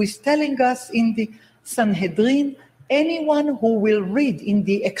Akiva, who is telling us in the Sanhedrin, anyone who will read in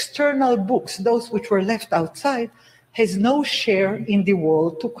the external books, those which were left outside, has no share in the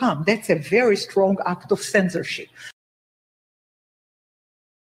world to come. That's a very strong act of censorship.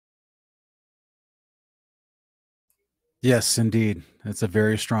 Yes, indeed. It's a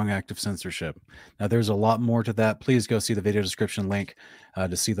very strong act of censorship. Now, there's a lot more to that. Please go see the video description link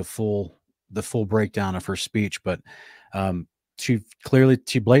to see the full breakdown of her speech. But she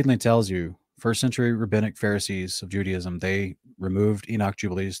blatantly tells you, first century rabbinic Pharisees of Judaism, they removed Enoch,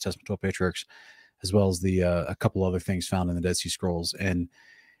 Jubilees, Testament 12 Patriarchs, as well as the a couple other things found in the Dead Sea Scrolls, and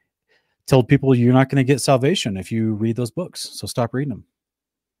told people you're not going to get salvation if you read those books. So stop reading them.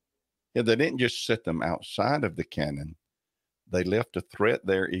 Yeah, they didn't just set them outside of the canon. they left a threat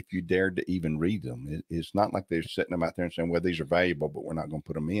there if you dared to even read them. It's not like they're setting them out there and saying, well, these are valuable, but we're not going to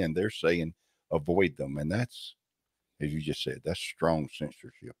put them in. They're saying avoid them. And that's, as you just said, that's strong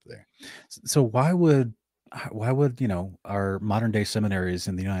censorship there. So why would our modern day seminaries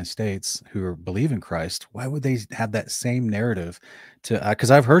in the United States who believe in Christ, why would they have that same narrative to,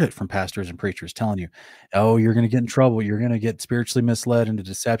 because I've heard it from pastors and preachers telling you, oh, you're going to get in trouble. You're going to get spiritually misled into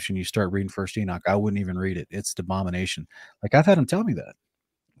deception. You start reading First Enoch. I wouldn't even read it. It's an abomination. Like, I've had them tell me that.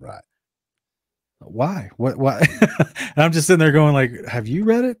 Right. Why? Why? And I'm just sitting there going like, have you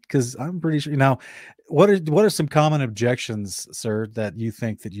read it? Because I'm pretty sure. Now, what are some common objections, sir, that you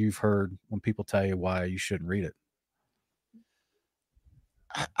think that you've heard when people tell you why you shouldn't read it?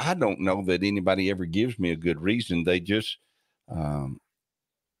 I don't know that anybody ever gives me a good reason. They just, in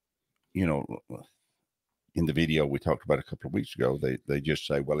the video we talked about a couple of weeks ago, they just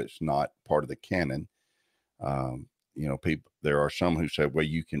say, well, it's not part of the canon. There are some who say, well,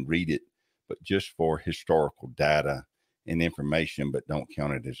 you can read it, but just for historical data and information, but don't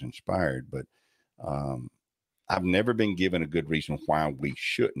count it as inspired. But I've never been given a good reason why we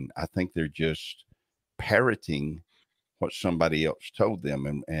shouldn't. I think they're just parroting what somebody else told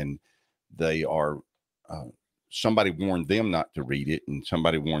them, and they are somebody warned them not to read it, and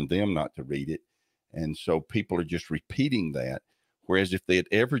somebody warned them not to read it, and so people are just repeating that. Whereas if they'd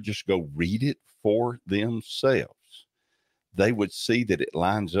ever just go read it for themselves, they would see that it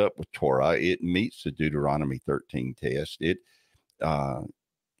lines up with Torah. It meets the Deuteronomy 13 test.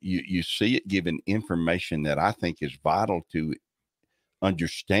 You see it given information that I think is vital to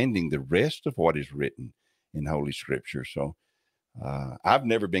understanding the rest of what is written in Holy Scripture. So I've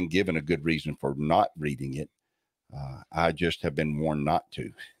never been given a good reason for not reading it. I just have been warned not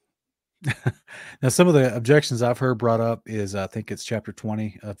to. Now, some of the objections I've heard brought up is, I think it's chapter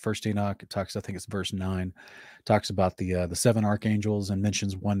 20 of First Enoch. It talks, I think it's verse 9, talks about the 7 archangels and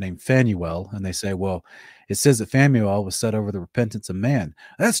mentions one named Phanuel. And they say, well, it says that Phanuel was set over the repentance of man.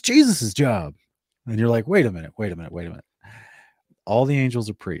 That's Jesus's job. And you're like, wait a minute. All the angels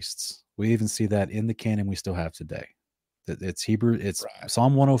are priests. We even see that in the canon we still have today. It's Hebrew. It's right.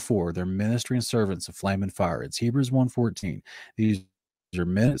 Psalm 104. They're ministering servants of flame and fire. It's Hebrews 1:14. These are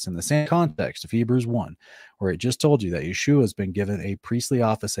minutes in the same context of Hebrews 1, where it just told you that Yeshua has been given a priestly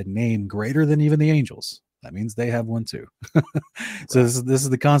office, a name greater than even the angels. That means they have one too. So this is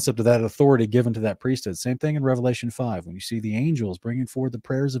the concept of that authority given to that priesthood. Same thing in Revelation 5, when you see the angels bringing forward the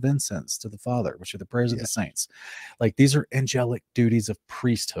prayers of incense to the Father, which are the prayers of the saints. Like, these are angelic duties of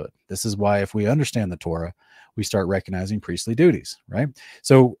priesthood. This is why, if we understand the Torah, we start recognizing priestly duties, right?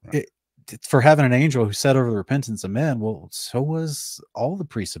 So for having an angel who set over the repentance of men, well, so was all the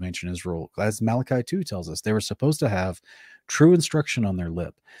priests of ancient Israel. As Malachi 2 tells us, they were supposed to have true instruction on their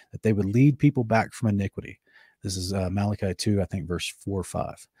lip, that they would lead people back from iniquity. This is Malachi 2, I think, verse 4 or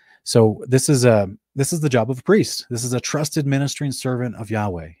 5. So this is the job of a priest. This is a trusted ministering servant of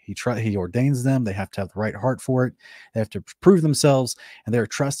Yahweh. He ordains them. They have to have the right heart for it. They have to prove themselves, and they're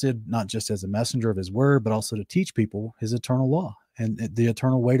trusted not just as a messenger of his word, but also to teach people his eternal law and the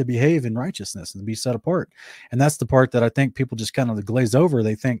eternal way to behave in righteousness and be set apart. And that's the part that I think people just kind of glaze over.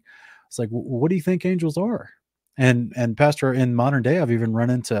 They think, it's like, well, what do you think angels are? And Pastor, in modern day, I've even run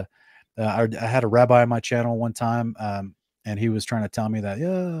into, I had a rabbi on my channel one time, and he was trying to tell me that,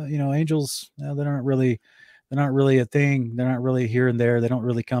 angels, they're not really a thing. They're not really here and there. They don't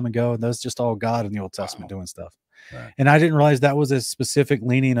really come and go. And that's just all God in the Old Testament doing stuff. Right. And I didn't realize that was a specific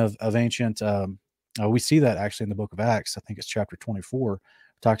leaning of ancient. We see that actually in the book of Acts. I think it's chapter 24.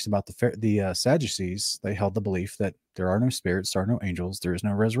 Talks about the Sadducees. They held the belief that there are no spirits, there are no angels, there is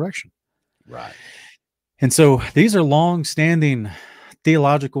no resurrection. Right. And so these are long-standing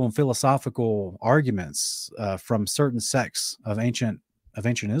theological and philosophical arguments from certain sects of ancient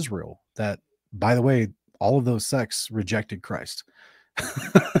Israel that, by the way, all of those sects rejected Christ.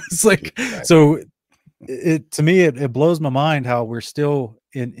 It's like, so to me, it blows my mind how we're still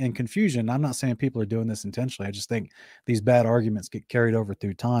in confusion. I'm not saying people are doing this intentionally. I just think these bad arguments get carried over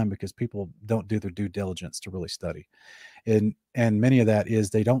through time because people don't do their due diligence to really study. And many of that is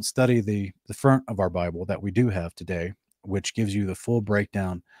they don't study the front of our Bible that we do have today, which gives you the full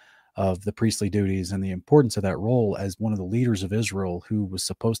breakdown of the priestly duties and the importance of that role as one of the leaders of Israel who was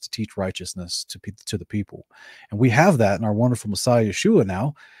supposed to teach righteousness to the people. And we have that in our wonderful Messiah Yeshua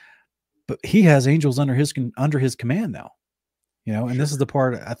now, but he has angels under his command now, and this is the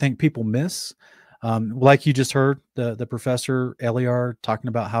part I think people miss. Like you just heard the professor Eliar talking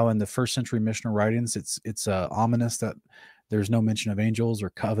about how in the first century missionary writings, it's ominous that there's no mention of angels or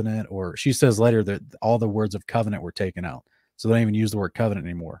covenant, or she says later that all the words of covenant were taken out. So they don't even use the word covenant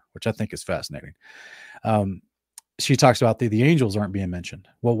anymore, which I think is fascinating. she talks about the angels aren't being mentioned.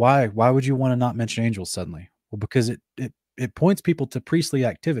 Well, why would you want to not mention angels suddenly? Well, because it points people to priestly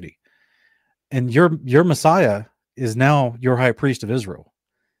activity, and your Messiah is now your high priest of Israel.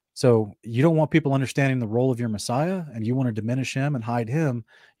 So you don't want people understanding the role of your Messiah, and you want to diminish him and hide him.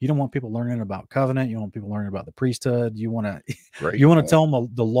 You don't want people learning about covenant. You don't want people learning about the priesthood. You want to tell them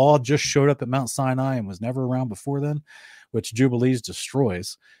the law just showed up at Mount Sinai and was never around before then, which Jubilees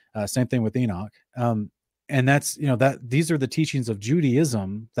destroys. Same thing with Enoch. And that's, that these are the teachings of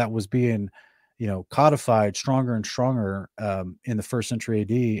Judaism that was being, codified stronger and stronger in the 1st century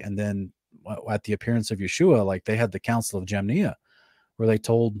AD. And then at the appearance of Yeshua, like they had the Council of Jamnia, where they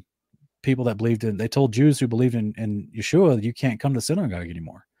told people that they told Jews who believed in Yeshua, you can't come to synagogue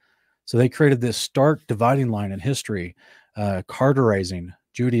anymore. So they created this stark dividing line in history, carterizing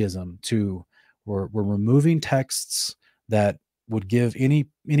Judaism we're removing texts that would give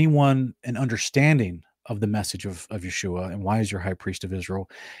anyone an understanding of the message of Yeshua and why is your high priest of Israel.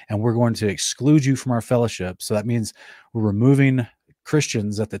 And we're going to exclude you from our fellowship. So that means we're removing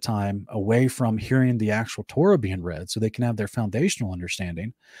Christians at the time away from hearing the actual Torah being read so they can have their foundational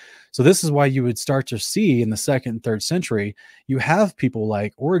understanding. So this is why you would start to see in the 2nd and 3rd century, you have people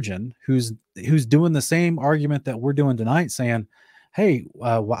like Origen who's doing the same argument that we're doing tonight, saying, hey,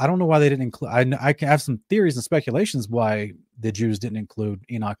 I don't know why they didn't include, I can have some theories and speculations why the Jews didn't include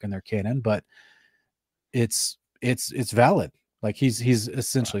Enoch in their canon, but it's valid. Like he's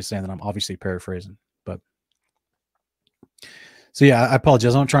essentially saying that. I'm obviously paraphrasing, but so yeah, I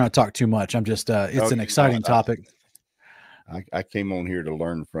apologize. I'm trying to talk too much. I'm just it's an exciting topic. I came on here to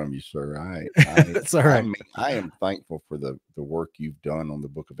learn from you, sir. That's all right. I am thankful for the work you've done on the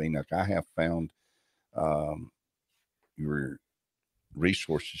Book of Enoch. I have found your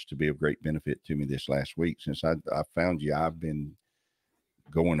resources to be of great benefit to me this last week. Since I found you, I've been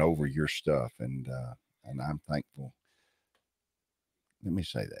going over your stuff, and I'm thankful. Let me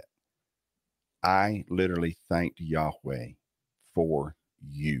say that. I literally thanked Yahweh for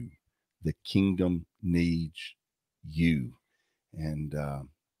you. The kingdom needs you. And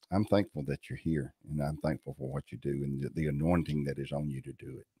I'm thankful that you're here, and I'm thankful for what you do and the anointing that is on you to do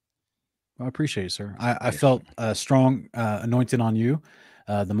it. Well, I appreciate it, sir. I felt a strong anointing on you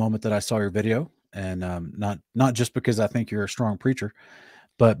the moment that I saw your video, and not just because I think you're a strong preacher,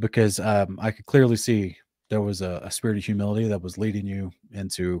 but because I could clearly see there was a spirit of humility that was leading you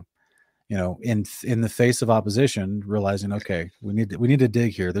into, in the face of opposition, realizing, okay, we need to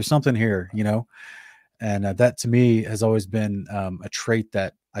dig here. There's something here, and that to me has always been a trait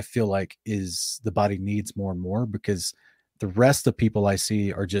that I feel like the body needs more and more, because the rest of people I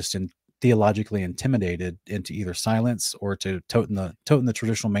see are just theologically intimidated into either silence or to toting the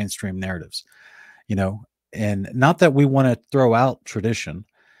traditional mainstream narratives, and not that we want to throw out tradition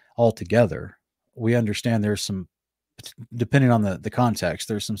altogether. We understand there's some, depending on the context,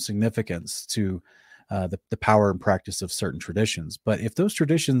 there's some significance to the power and practice of certain traditions. But if those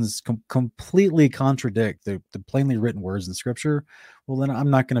traditions completely contradict the plainly written words in Scripture, well, then I'm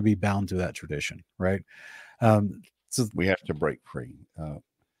not going to be bound to that tradition, right? So we have to break free.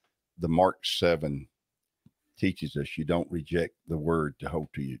 The Mark 7 teaches us you don't reject the word to hold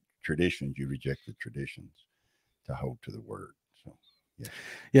to your traditions. You reject the traditions to hold to the word. So, yeah.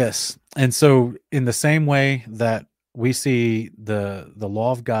 Yes. And so in the same way that we see the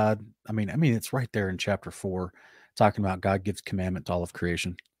law of God, I mean, it's right there in chapter 4, talking about God gives commandment to all of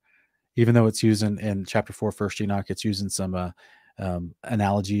creation. Even though it's using in chapter 4, 1st Enoch, it's using some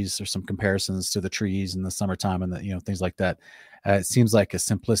analogies or some comparisons to the trees in the summertime and things like that. It seems like a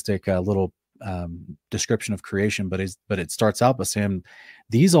simplistic little description of creation, but it starts out by saying,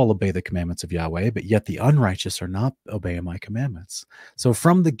 these all obey the commandments of Yahweh, but yet the unrighteous are not obeying my commandments. So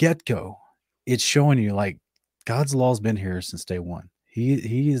from the get-go, it's showing you like God's law has been here since day one.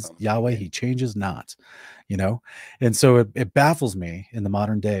 He is Yahweh. He changes not, and so it baffles me in the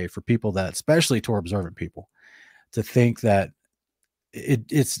modern day for people that, especially Torah observant people, to think that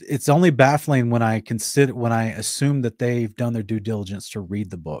it's only baffling when I assume that they've done their due diligence to read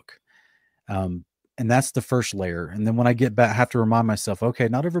the book. And that's the first layer. And then when I get back, I have to remind myself, okay,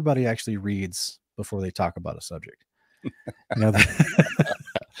 not everybody actually reads before they talk about a subject.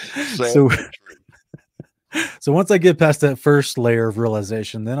 So once I get past that first layer of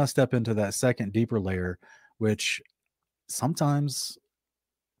realization, then I step into that second, deeper layer, which sometimes,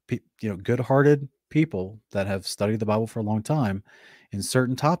 good-hearted people that have studied the Bible for a long time, in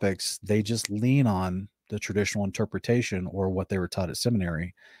certain topics, they just lean on the traditional interpretation or what they were taught at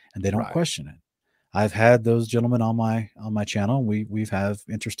seminary, and they don't question it. I've had those gentlemen on my channel. We've had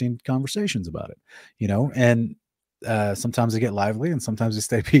interesting conversations about it, and Sometimes they get lively and sometimes they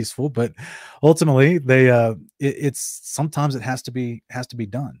stay peaceful, but ultimately it's sometimes it has to be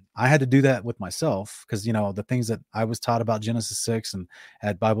done. I had to do that with myself because, the things that I was taught about Genesis 6 and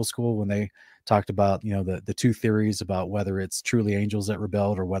at Bible school, when they talked about, the two theories about whether it's truly angels that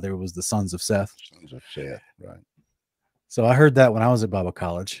rebelled or whether it was the sons of Seth. Sons of Seth, right. So I heard that when I was at Bible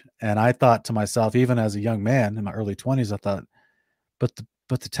college, and I thought to myself, even as a young man in my early 20s, I thought, but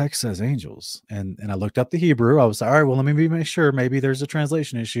the text says angels, and I looked up the Hebrew. I was like, all right, well, let me make sure. Maybe there's a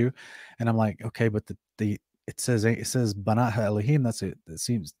translation issue, and I'm like, okay, but it says Banat Elohim. That's it.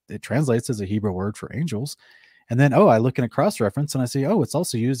 It translates as a Hebrew word for angels, and then I look in a cross reference and I see, it's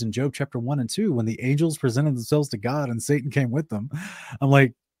also used in Job chapter 1 and 2 when the angels presented themselves to God and Satan came with them. I'm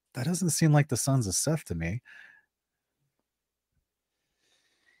like, that doesn't seem like the sons of Seth to me.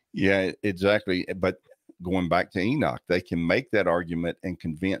 Yeah, exactly. But going back to Enoch, they can make that argument and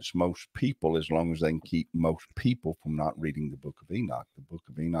convince most people as long as they can keep most people from not reading the book of Enoch. The book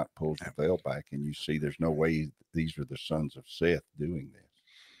of Enoch pulls the veil back, and you see there's no way these are the sons of Seth doing this.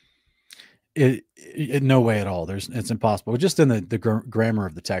 No way at all. It's impossible. Just in the grammar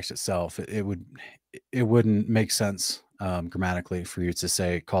of the text itself, it wouldn't make sense grammatically for you to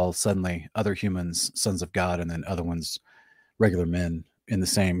say, call suddenly other humans sons of God and then other ones regular men in the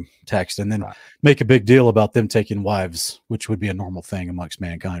same text, and then make a big deal about them taking wives, which would be a normal thing amongst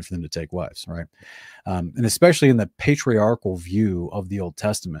mankind for them to take wives, right? And especially in the patriarchal view of the Old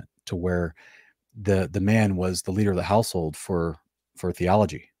Testament, to where the man was the leader of the household for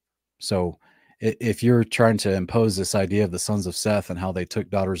theology. So if you're trying to impose this idea of the sons of Seth and how they took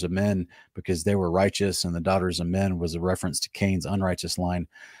daughters of men because they were righteous, and the daughters of men was a reference to Cain's unrighteous line,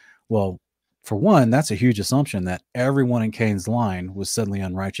 well, for one, that's a huge assumption that everyone in Cain's line was suddenly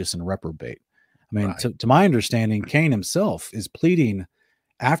unrighteous and reprobate. I mean, to my understanding, Cain himself is pleading,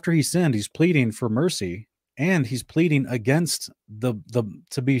 after he sinned, he's pleading for mercy, and he's pleading against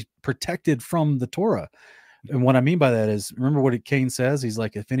to be protected from the Torah. And what I mean by that is, remember what Cain says? He's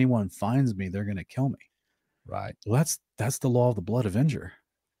like, if anyone finds me, they're going to kill me. Right. Well, that's the law of the blood avenger.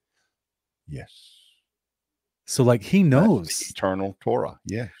 Yes. So like he knows the eternal Torah.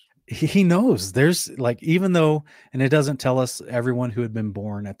 Yes. He knows there's like, even though, and it doesn't tell us everyone who had been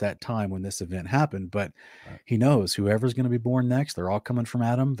born at that time when this event happened, but he knows whoever's going to be born next, they're all coming from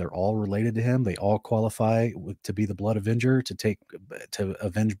Adam. They're all related to him. They all qualify to be the blood avenger, to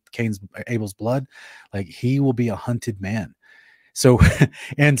avenge Abel's blood. Like, he will be a hunted man. So,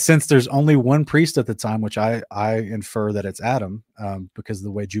 and since there's only one priest at the time, which I infer that it's Adam, because of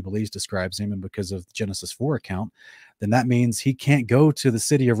the way Jubilees describes him and because of Genesis 4 account, then that means he can't go to the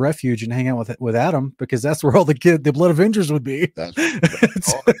city of refuge and hang out with Adam, because that's where all the blood avengers would be. Yes.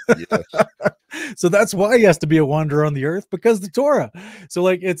 So that's why he has to be a wanderer on the earth, because the Torah. So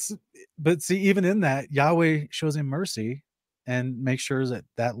like but see, even in that, Yahweh shows him mercy and makes sure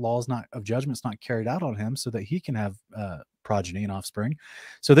that law of judgment's not carried out on him, so that he can have progeny and offspring.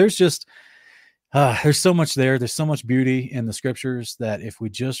 So there's just there's so much there. There's so much beauty in the scriptures that if we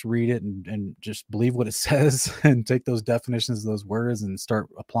just read it and just believe what it says and take those definitions of those words and start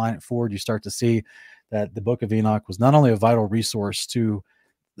applying it forward, you start to see that the book of Enoch was not only a vital resource to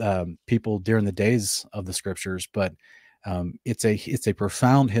people during the days of the scriptures, but it's a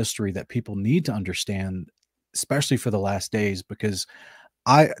profound history that people need to understand, especially for the last days. Because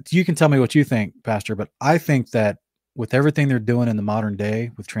you can tell me what you think, Pastor, but I think that with everything they're doing in the modern day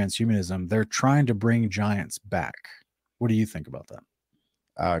with transhumanism, they're trying to bring giants back. What do you think about that?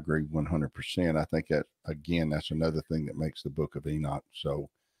 I agree 100%. I think that, again, that's another thing that makes the book of Enoch so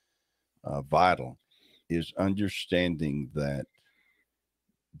vital, is understanding that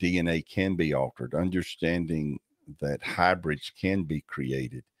DNA can be altered, understanding that hybrids can be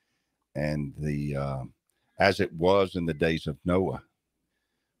created, and as it was in the days of Noah.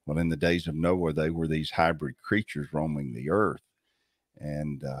 Well, in the days of Noah, they were these hybrid creatures roaming the earth.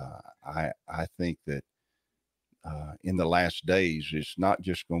 And I think that in the last days, it's not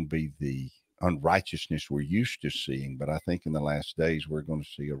just going to be the unrighteousness we're used to seeing, but I think in the last days, we're going to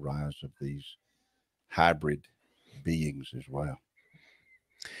see a rise of these hybrid beings as well.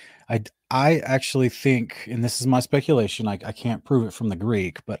 I actually think, and this is my speculation, I can't prove it from the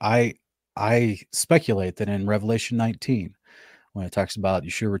Greek, but I speculate that in Revelation 19, when it talks about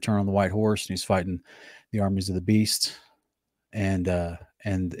Yeshua return on the white horse and he's fighting the armies of the beast, and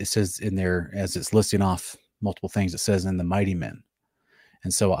it says in there, as it's listing off multiple things, it says in the mighty men.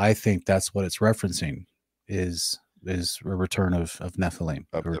 And so I think that's what it's referencing, is a return of Nephilim,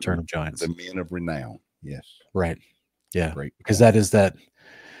 a return of giants, the men of renown. Yes, right. Yeah, great, because that is that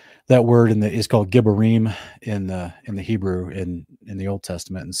word is called Gibborim in the Hebrew in the Old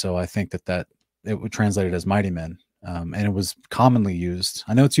Testament, and so I think that it would translate it as mighty men. and it was commonly used.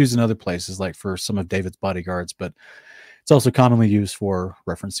 I know it's used in other places, like for some of David's bodyguards, but it's also commonly used for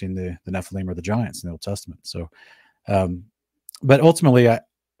referencing the Nephilim or the giants in the Old Testament. So, but ultimately,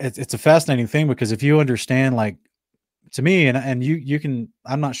 it's a fascinating thing, because if you understand, like, to me, and you can,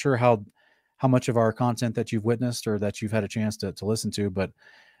 I'm not sure how much of our content that you've witnessed or that you've had a chance to listen to, but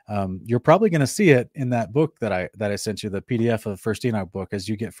you're probably going to see it in that book that I sent you, the PDF of the First Enoch book, as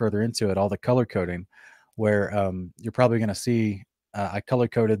you get further into it, all the color coding, where you're probably going to see, I color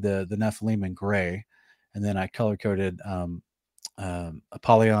coded the Nephilim in gray, and then I color coded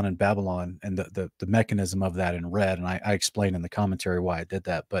Apollyon and Babylon and the mechanism of that in red. And I explained in the commentary why I did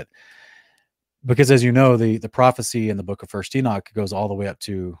that. But because, as you know, the prophecy in the book of First Enoch goes all the way up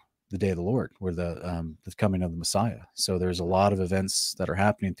to the day of the Lord, where the coming of the Messiah. So there's a lot of events that are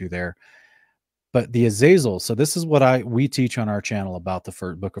happening through there. But the Azazel, so this is what we teach on our channel about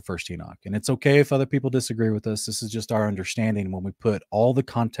the book of First Enoch. And it's okay if other people disagree with us. This is just our understanding when we put all the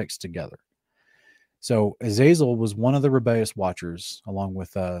context together. So Azazel was one of the rebellious watchers, along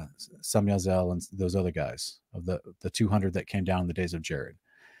with Samyazel and those other guys of the 200 that came down in the days of Jared.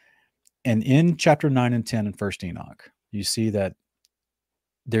 And in chapter 9 and 10 in First Enoch, you see that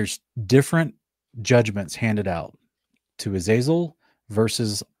there's different judgments handed out to Azazel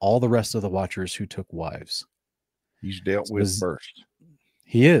versus all the rest of the watchers who took wives. He's dealt with first.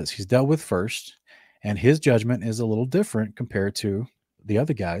 He's dealt with first, and his judgment is a little different compared to the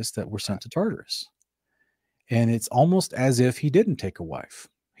other guys that were sent to Tartarus. And it's almost as if he didn't take a wife.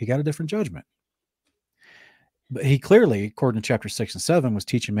 He got a different judgment. But he clearly, according to chapter 6 and 7, was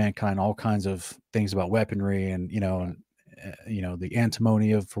teaching mankind all kinds of things about weaponry and, the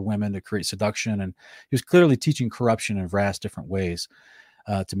antimony for women to create seduction. And he was clearly teaching corruption in vast different ways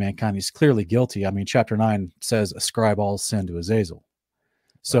to mankind. He's clearly guilty. I mean, chapter 9 says, ascribe all sin to Azazel.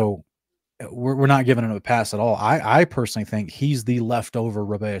 So we're not giving him a pass at all. I personally think he's the leftover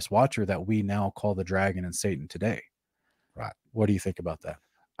rebellious watcher that we now call the dragon and Satan today. Right. What do you think about that?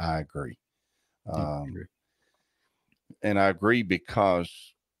 I agree. I agree. And I agree because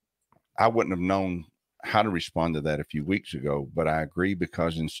I wouldn't have known how to respond to that a few weeks ago, but I agree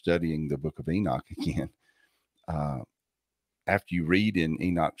because in studying the book of Enoch again, after you read in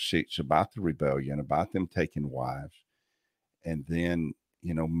Enoch 6 about the rebellion, about them taking wives, and then,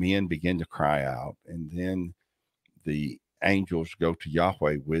 men begin to cry out, and then the angels go to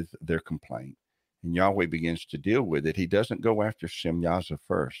Yahweh with their complaint, and Yahweh begins to deal with it. He doesn't go after Semyaza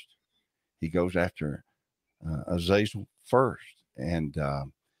first. He goes after Azazel first. And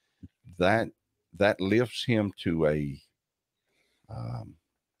that lifts him to a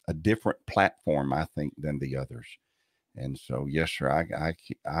different platform, I think, than the others. And so, yes, sir,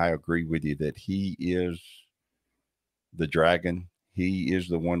 I agree with you that he is the dragon. He is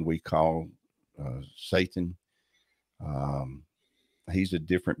the one we call Satan. He's a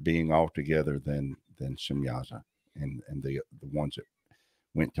different being altogether than Semyaza and the ones that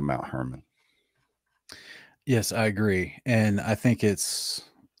went to Mount Hermon. Yes, I agree. And I think it's,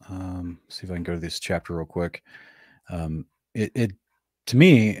 see if I can go to this chapter real quick. It to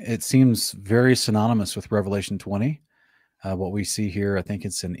me, it seems very synonymous with Revelation 20. What we see here, I think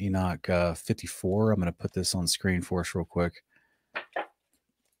it's in Enoch 54. I'm going to put this on screen for us real quick.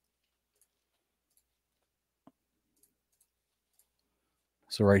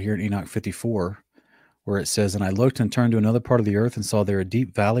 So right here in Enoch 54, where it says, and I looked and turned to another part of the earth and saw there a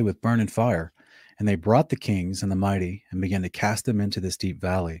deep valley with burning fire. And they brought the kings and the mighty and began to cast them into this deep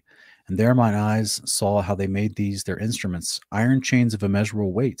valley. And there mine eyes saw how they made these their instruments, iron chains of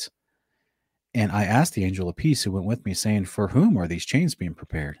immeasurable weight. And I asked the angel of peace who went with me, saying, for whom are these chains being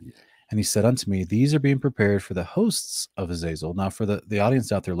prepared? And he said unto me, these are being prepared for the hosts of Azazel. Now, for the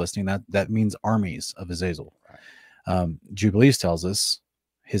audience out there listening, that means armies of Azazel. Jubilees tells us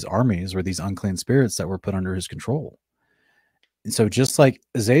his armies were these unclean spirits that were put under his control. And so just like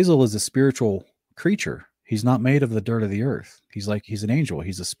Azazel is a spiritual creature, he's not made of the dirt of the earth. He's an angel.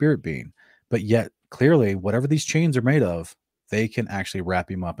 He's a spirit being. But yet, clearly, whatever these chains are made of, they can actually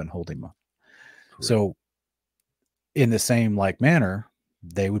wrap him up and hold him up. Correct. So in the same manner,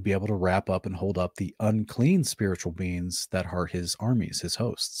 they would be able to wrap up and hold up the unclean spiritual beings that are his armies, his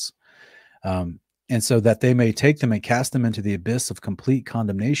hosts. And so that they may take them and cast them into the abyss of complete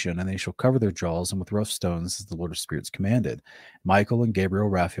condemnation, and they shall cover their jaws and with rough stones, as the Lord of Spirits commanded. Michael and Gabriel,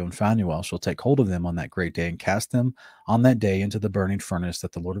 Raphael and Phanuel shall take hold of them on that great day and cast them on that day into the burning furnace,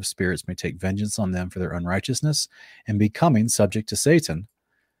 that the Lord of Spirits may take vengeance on them for their unrighteousness and becoming subject to Satan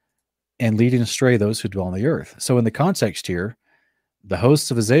and leading astray those who dwell on the earth. So in the context here, the hosts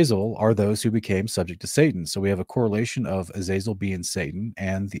of Azazel are those who became subject to Satan. So we have a correlation of Azazel being Satan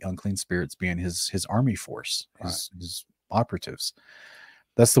and the unclean spirits being his army force, his operatives.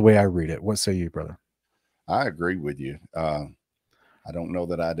 That's the way I read it. What say you, brother? I agree with you. I don't know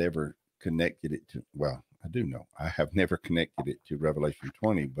that I'd ever connected it to, well, I do know. I have never connected it to Revelation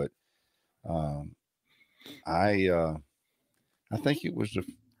 20, but I think it was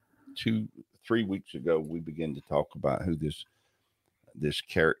 2-3 weeks ago we began to talk about who this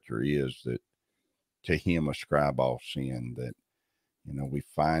character is that to him ascribe all sin, that we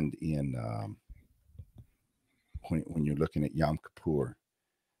find in when you're looking at Yom Kippur,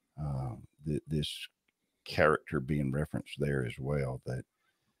 this character being referenced there as well, that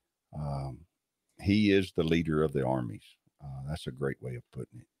he is the leader of the armies. That's a great way of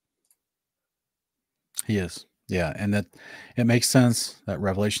putting it. He is. Yeah, and that it makes sense that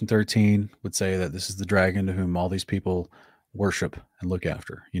Revelation 13 would say that this is the dragon to whom all these people worship and look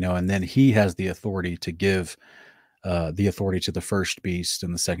after, and then he has the authority to give the authority to the first beast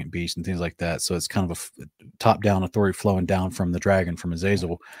and the second beast and things like that. So it's kind of a top-down authority flowing down from the dragon, from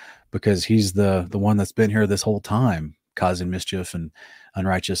Azazel, because he's the one that's been here this whole time, causing mischief and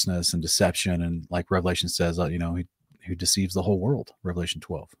unrighteousness and deception, and like Revelation says, who deceives the whole world. Revelation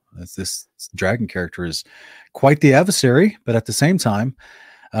 12. This dragon character is quite the adversary, but at the same time,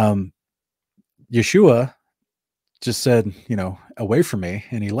 Yeshua just said, away from me,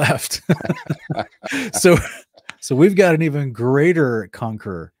 and he left. So we've got an even greater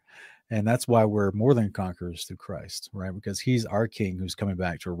conqueror, and that's why we're more than conquerors through Christ, right? Because he's our king who's coming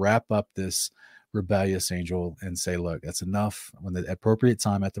back to wrap up this rebellious angel and say, look, that's enough, when the appropriate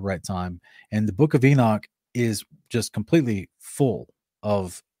time, at the right time. And the book of Enoch is just completely full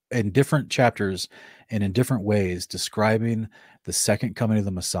of, in different chapters and in different ways, describing the second coming of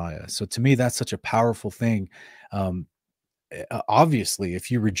the Messiah. So to me, that's such a powerful thing. Obviously,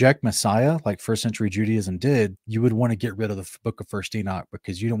 if you reject Messiah, like first century Judaism did, you would want to get rid of the book of First Enoch,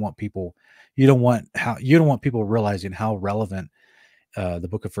 because you don't want people realizing how relevant the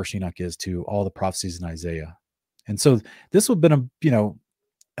book of First Enoch is to all the prophecies in Isaiah. And so this would have been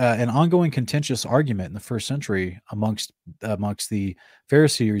an ongoing contentious argument in the first century amongst the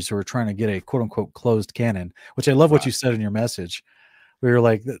Pharisees, who were trying to get a quote unquote closed canon, which I love what you said in your message. We were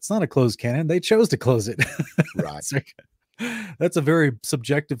like, it's not a closed canon. They chose to close it. Right. That's a very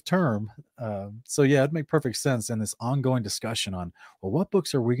subjective term. So yeah, it'd make perfect sense in this ongoing discussion on, well, what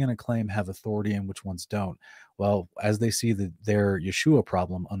books are we going to claim have authority and which ones don't? Well, as they see their Yeshua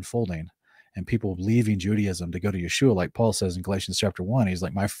problem unfolding, and people leaving Judaism to go to Yeshua, like Paul says in Galatians chapter 1, he's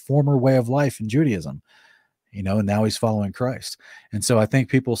like, my former way of life in Judaism, and now he's following Christ. And so I think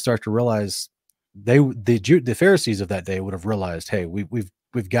people start to realize, the Pharisees of that day would have realized, hey,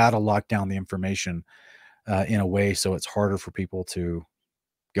 we've got to lock down the information in a way so it's harder for people to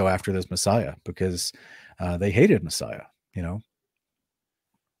go after this Messiah, because they hated Messiah.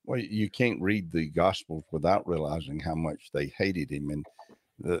 Well, you can't read the Gospels without realizing how much they hated him, and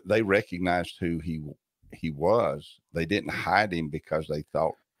they recognized who he was. They didn't hide him because they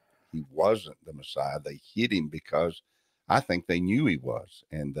thought he wasn't the Messiah. They hid him because I think they knew he was,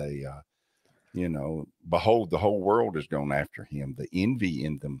 and they behold, the whole world has gone after him. The envy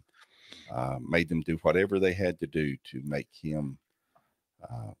in them made them do whatever they had to do to make him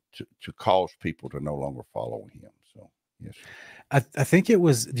to cause people to no longer follow him. So yes, I think it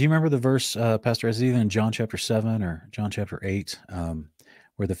was, do you remember the verse, Pastor, is it either in John chapter 7 or John chapter 8,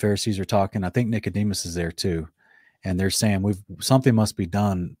 where the Pharisees are talking? I think Nicodemus is there too, and they're saying something must be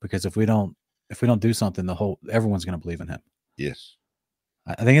done, because if we don't do something, everyone's going to believe in him. Yes,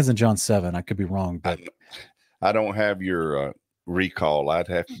 I think it's in John 7. I could be wrong, but I don't have your recall. I'd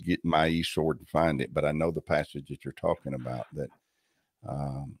have to get my e-sword and find it, but I know the passage that you're talking about, that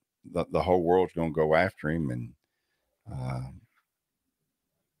the whole world's going to go after him, and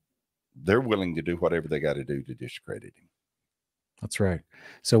they're willing to do whatever they got to do to discredit him. That's right.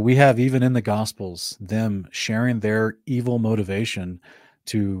 So we have, even in the Gospels, them sharing their evil motivation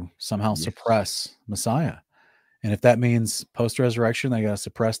to somehow suppress Messiah. And if that means post-resurrection, they got to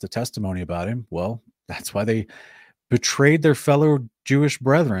suppress the testimony about him, well, that's why they betrayed their fellow Jewish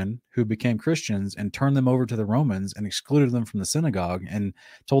brethren who became Christians and turned them over to the Romans and excluded them from the synagogue and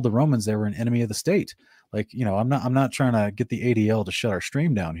told the Romans they were an enemy of the state. Like, I'm not trying to get the ADL to shut our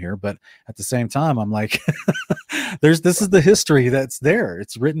stream down here, but at the same time, I'm like, this is the history that's there.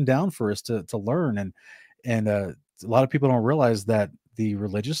 It's written down for us to learn. And a lot of people don't realize that the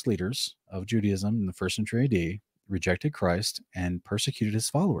religious leaders of Judaism in the first century AD rejected Christ and persecuted his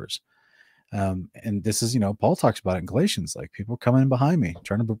followers. And this is, Paul talks about it in Galatians, like, people coming in behind me,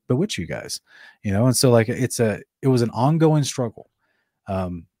 trying to bewitch you guys, and so, like, it was an ongoing struggle.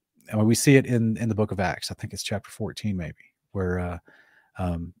 And we see it in the book of Acts. I think it's chapter 14, maybe, where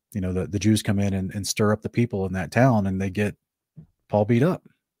the Jews come in and stir up the people in that town, and they get Paul beat up,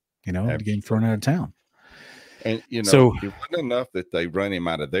 getting thrown out of town. And so it wasn't enough that they run him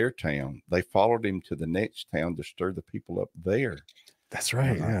out of their town. They followed him to the next town to stir the people up there. That's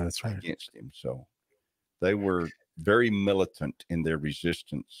right. Yeah, that's right. Against him. So they were very militant in their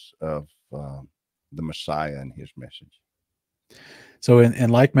resistance of the Messiah and his message. So in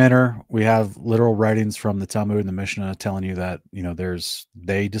like manner, we have literal writings from the Talmud and the Mishnah telling you that,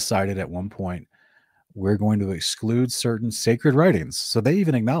 they decided at one point, we're going to exclude certain sacred writings. So they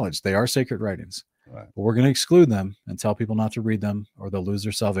even acknowledge they are sacred writings. Right. But we're going to exclude them and tell people not to read them, or they'll lose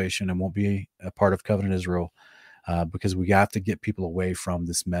their salvation and won't be a part of covenant Israel, because we have to get people away from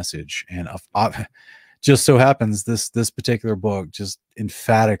this message. And just so happens this particular book just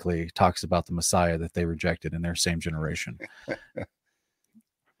emphatically talks about the Messiah that they rejected in their same generation.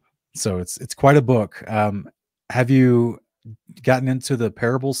 So it's quite a book. Have you gotten into the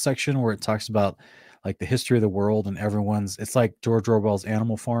parables section where it talks about like the history of the world and it's like George Orwell's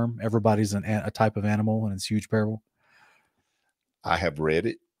Animal Farm. Everybody's a type of animal and it's a huge parable. I have read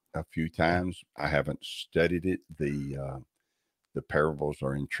it a few times. I haven't studied it. The parables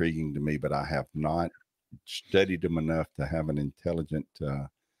are intriguing to me, but I have not studied them enough to have an intelligent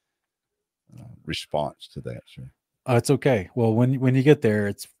response to that, sir. It's okay. Well, when you get there,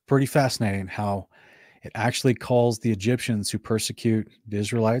 it's pretty fascinating how it actually calls the Egyptians who persecute the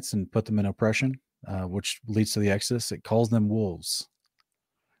Israelites and put them in oppression, which leads to the Exodus. It calls them wolves.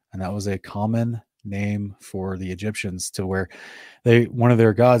 And that was a common name for the Egyptians, to where one of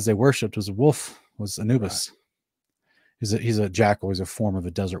their gods they worshipped was a wolf, was Anubis. Right. He's a jackal. He's a form of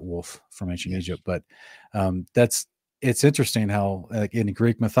a desert wolf from ancient Egypt. But it's interesting how, like in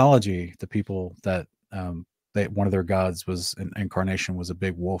Greek mythology, the people that one of their gods was an incarnation was a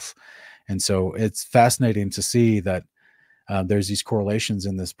big wolf. And so it's fascinating to see that there's these correlations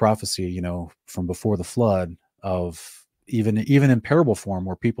in this prophecy, from before the flood, of even in parable form,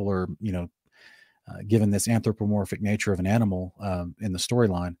 where people are, given this anthropomorphic nature of an animal in the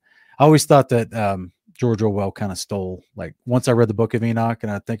storyline. I always thought that George Orwell kind of stole, like, once I read the Book of Enoch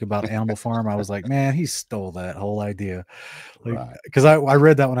and I think about Animal Farm, I was like, man, he stole that whole idea. Because I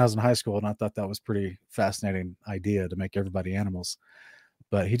read that when I was in high school, and I thought that was pretty fascinating idea to make everybody animals.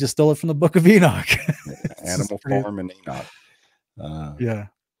 But he just stole it from the Book of Enoch. Animal Farm and Enoch. Yeah.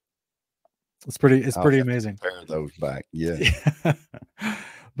 It's pretty amazing. Compare those back. Yeah.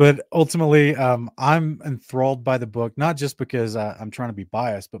 But ultimately, I'm enthralled by the book, not just because I'm trying to be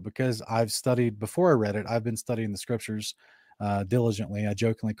biased, but because I've studied, before I read it, I've been studying the scriptures diligently. I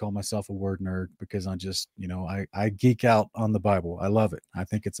jokingly call myself a word nerd because I just, I geek out on the Bible. I love it. I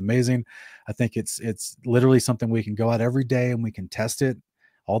think it's amazing. I think it's literally something we can go out every day and we can test it.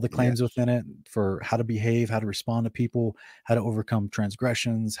 All the claims within it for how to behave, how to respond to people, how to overcome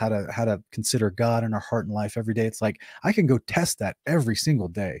transgressions, how to consider God in our heart and life every day. It's like I can go test that every single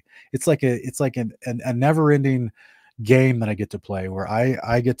day. It's like a never-ending game that I get to play, where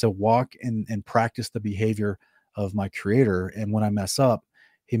I get to walk and practice the behavior of my Creator. And when I mess up,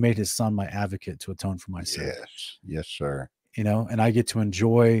 He made His Son my advocate to atone for my sin. Yes, sir. And I get to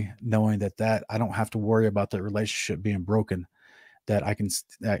enjoy knowing that I don't have to worry about the relationship being broken. That I can,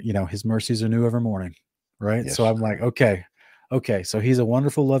 His mercies are new every morning, right? Yes, so I'm like, okay, so He's a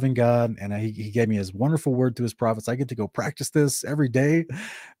wonderful, loving God, and He gave me His wonderful word through His prophets. I get to go practice this every day,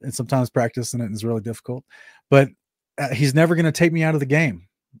 and sometimes practicing it is really difficult, but He's never going to take me out of the game.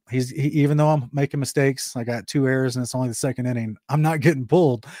 Even though I'm making mistakes, I got 2 errors and it's only the second inning, I'm not getting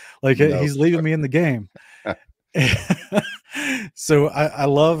pulled. Like He's leaving me in the game. So I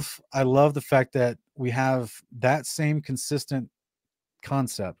love the fact that we have that same consistent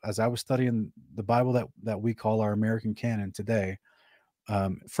concept as I was studying the Bible that we call our American canon today,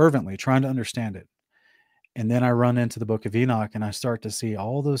 fervently trying to understand it. And then I run into the Book of Enoch and I start to see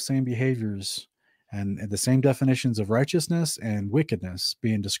all those same behaviors and the same definitions of righteousness and wickedness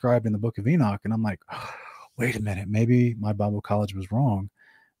being described in the Book of Enoch. And I'm like, oh, wait a minute, maybe my Bible college was wrong.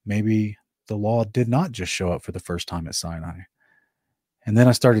 Maybe the law did not just show up for the first time at Sinai. And then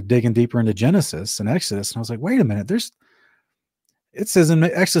I started digging deeper into Genesis and Exodus, and I was like, wait a minute, it says in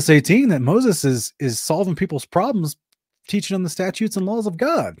Exodus 18 that Moses is solving people's problems, teaching them the statutes and laws of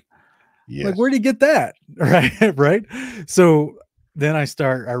God. Yes. Like, where did he get that? Right. So then I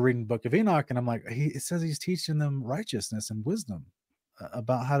reading the Book of Enoch, and I'm like, it says he's teaching them righteousness and wisdom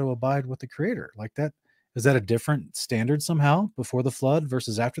about how to abide with the Creator. Like that, is that a different standard somehow before the flood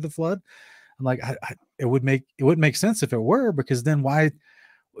versus after the flood? I'm like, it wouldn't make sense if it were, because then why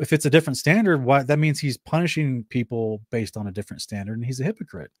if it's a different standard, why that means he's punishing people based on a different standard, and he's a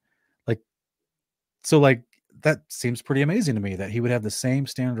hypocrite. Like, so like that seems pretty amazing to me that he would have the same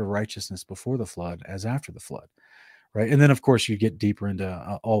standard of righteousness before the flood as after the flood. Right. And then, of course, you get deeper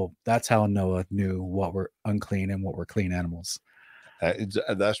into, that's how Noah knew what were unclean and what were clean animals.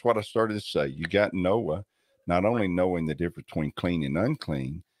 That's what I started to say. You got Noah not only knowing the difference between clean and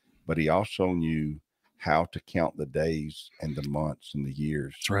unclean, but he also knew how to count the days and the months and the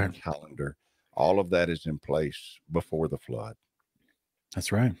years. That's right. And calendar. All of that is in place before the flood.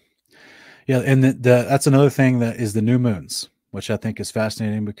 That's right. Yeah. And that's another thing that is the new moons, which I think is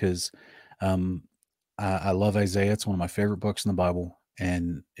fascinating because I love Isaiah. It's one of my favorite books in the Bible.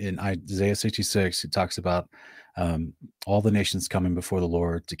 And in Isaiah 66, it talks about all the nations coming before the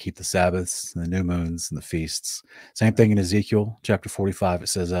Lord to keep the Sabbaths and the new moons and the feasts. Same thing in Ezekiel chapter 45. It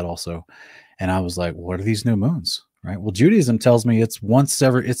says that also. And I was like, what are these new moons? Right. Well, Judaism tells me it's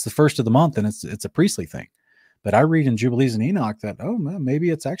it's the first of the month, and it's a priestly thing. But I read in Jubilees and Enoch that, oh, man, maybe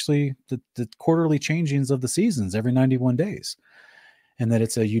it's actually the quarterly changings of the seasons every 91 days. And that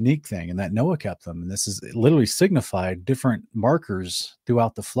it's a unique thing, and that Noah kept them. And this is literally signified different markers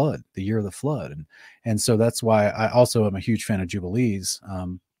throughout the flood, the year of the flood. And so that's why I also am a huge fan of Jubilees,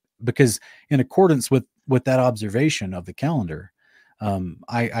 because in accordance with that observation of the calendar,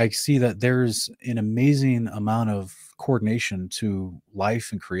 I see that there's an amazing amount of coordination to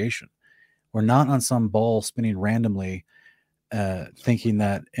life and creation. We're not on some ball spinning randomly, thinking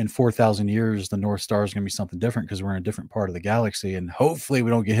that in 4,000 years, the North Star is going to be something different because we're in a different part of the galaxy. And hopefully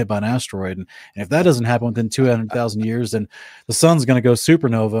we don't get hit by an asteroid. And if that doesn't happen within 200,000 years, then the sun's going to go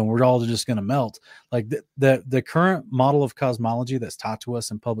supernova and we're all just going to melt. Like the current model of cosmology that's taught to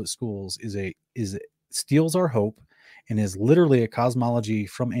us in public schools steals our hope and is literally a cosmology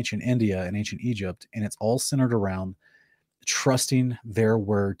from ancient India and ancient Egypt. And it's all centered around trusting their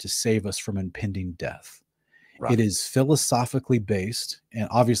word to save us from impending death. Right. It is philosophically based, and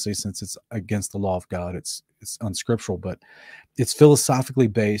obviously, since it's against the law of God, it's unscriptural, but it's philosophically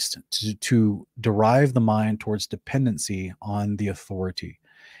based to derive the mind towards dependency on the authority.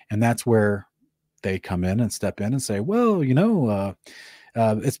 And that's where they come in and step in and say, well, we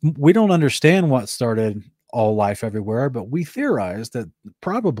don't understand what started all life everywhere, but we theorize that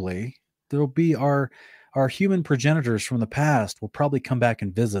probably there'll be our human progenitors from the past will probably come back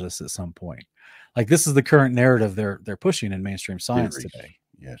and visit us at some point. Like, this is the current narrative they're pushing in mainstream science today.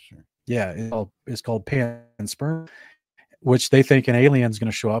 Yes, sir. Yeah, it's called pansperm, which they think an alien's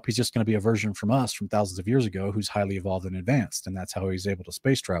going to show up. He's just going to be a version from us from thousands of years ago who's highly evolved and advanced, and that's how he's able to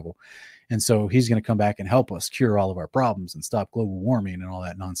space travel. And so he's going to come back and help us cure all of our problems and stop global warming and all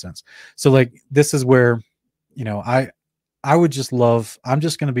that nonsense. So, like, this is where, I would just love, I'm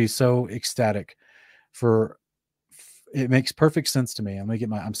just going to be so ecstatic for. It makes perfect sense to me.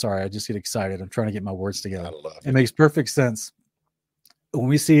 I'm sorry, I just get excited. I'm trying to get my words together. It makes perfect sense when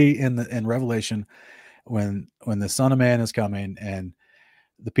we see in Revelation, when the Son of Man is coming and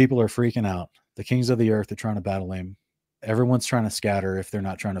the people are freaking out, the kings of the earth are trying to battle him. Everyone's trying to scatter if they're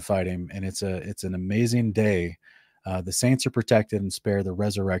not trying to fight him. And it's an amazing day. The saints are protected and spared, they're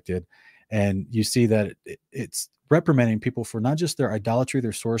resurrected. And you see that it's reprimanding people for not just their idolatry,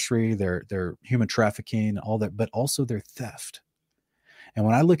 their sorcery, their human trafficking, all that, but also their theft. And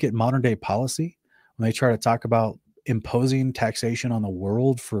when I look at modern day policy, when they try to talk about imposing taxation on the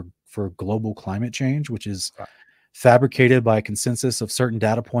world for global climate change, which is fabricated by a consensus of certain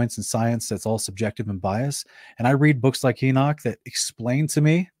data points in science that's all subjective and biased. And I read books like Enoch that explain to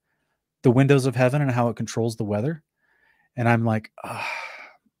me the windows of heaven and how it controls the weather. And I'm like,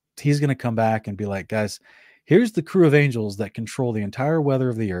 he's going to come back and be like, guys, here's the crew of angels that control the entire weather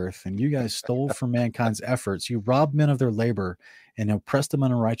of the earth, and you guys stole from mankind's efforts. You robbed men of their labor and oppressed them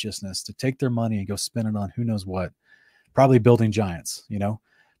in unrighteousness to take their money and go spend it on who knows what. Probably building giants,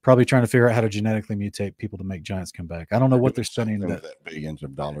 probably trying to figure out how to genetically mutate people to make giants come back. I don't know what they're spending. That billions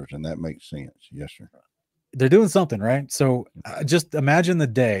of dollars, and that makes sense. Yes, sir. They're doing something, right? So just imagine the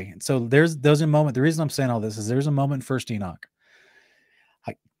day. So there's a moment. The reason I'm saying all this is there's a moment in First Enoch.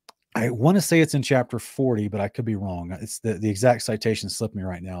 I want to say it's in chapter 40, but I could be wrong. It's the exact citation slipped me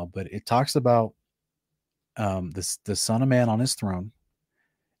right now, but it talks about the Son of Man on his throne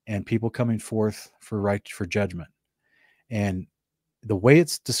and people coming forth for judgment. And the way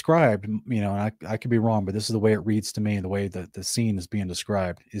it's described, and I could be wrong, but this is the way it reads to me, the way that the scene is being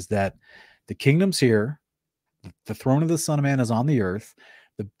described, is that the kingdom's here, the throne of the Son of Man is on the earth,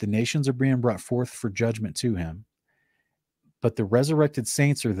 the nations are being brought forth for judgment to him. But the resurrected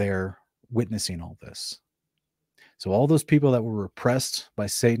saints are there witnessing all this. So all those people that were repressed by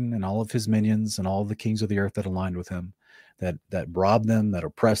Satan and all of his minions and all of the kings of the earth that aligned with him, that robbed them, that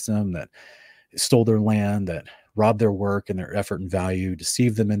oppressed them, that stole their land, that robbed their work and their effort and value,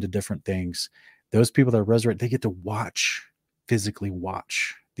 deceived them into different things. Those people that resurrect, they get to watch, physically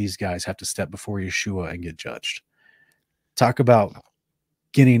watch these guys have to step before Yeshua and get judged. Talk about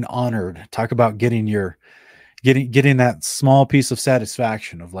getting honored. Talk about getting that small piece of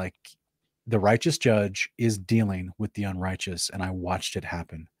satisfaction of like, the righteous judge is dealing with the unrighteous, and I watched it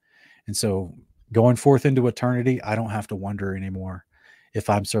happen. And so going forth into eternity, I don't have to wonder anymore if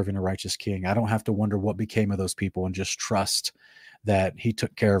I'm serving a righteous king. I don't have to wonder what became of those people, and just trust that he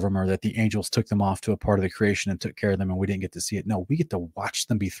took care of them, or that the angels took them off to a part of the creation and took care of them and we didn't get to see it. No, we get to watch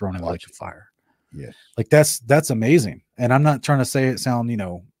them be thrown in the lake of fire. Yes. Like that's amazing. And I'm not trying to say it sound,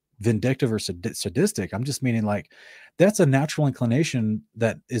 vindictive or sadistic. I'm just meaning like that's a natural inclination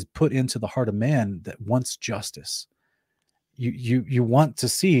that is put into the heart of man that wants justice. You want to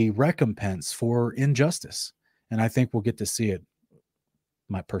see recompense for injustice, and I think we'll get to see it.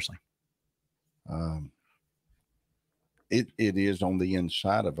 Personally, it is on the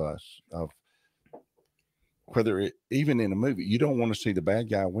inside of us. Of whether even in a movie, you don't want to see the bad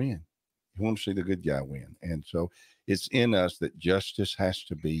guy win. You want to see the good guy win, and so it's in us that justice has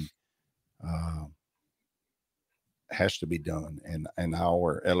to be done, and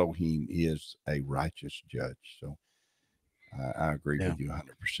our Elohim is a righteous judge. So I agree with you 100%,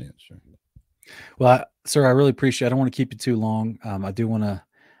 sir. Well, sir, I really appreciate it. I don't want to keep you too long. I do want to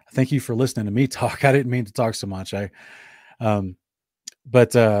thank you for listening to me talk. I didn't mean to talk so much.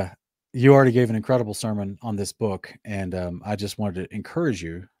 But you already gave an incredible sermon on this book, and I just wanted to encourage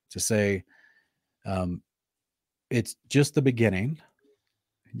you to say, it's just the beginning.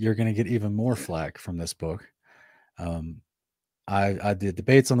 You're going to get even more flack from this book. I did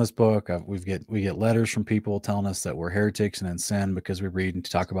debates on this book. We get letters from people telling us that we're heretics and in sin because we read and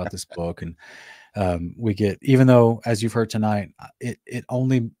talk about this book. And we get, even though, as you've heard tonight, it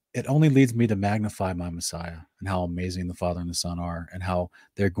only leads me to magnify my Messiah and how amazing the Father and the Son are, and how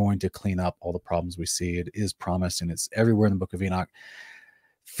they're going to clean up all the problems we see. It is promised, and it's everywhere in the book of Enoch.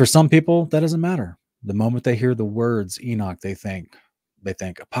 For some people, that doesn't matter. The moment they hear the words Enoch, they think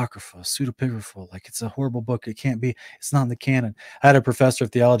apocrypha, pseudepigrapha, like it's a horrible book. It can't be. It's not in the canon. I had a professor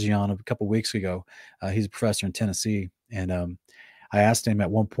of theology on a couple of weeks ago. He's a professor in Tennessee, and I asked him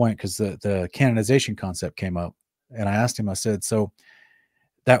at one point, because the canonization concept came up, and I asked him. I said, "So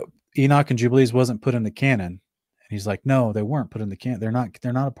that Enoch and Jubilees wasn't put in the canon?" And he's like, "No, they weren't put in the canon. They're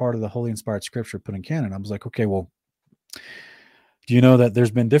not a part of the holy inspired scripture put in canon." I was like, "Okay, well, do you know that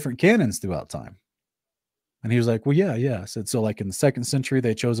there's been different canons throughout time?" And he was like, "Well, yeah." I said, "So like in the 2nd century,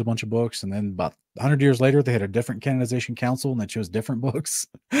 they chose a bunch of books. And then about 100 years later, they had a different canonization council and they chose different books."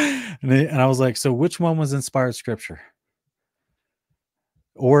 and I was like, "So which one was inspired scripture?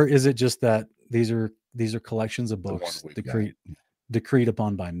 Or is it just that these are collections of books decreed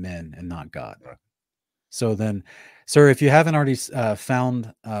upon by men and not God?" Right. So then, sir, if you haven't already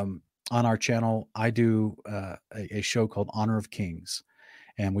found on our channel, I do a show called Honor of Kings.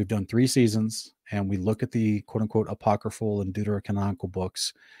 And we've done 3 seasons, and we look at the quote unquote apocryphal and deuterocanonical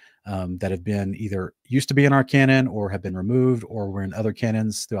books that have been either used to be in our canon or have been removed or were in other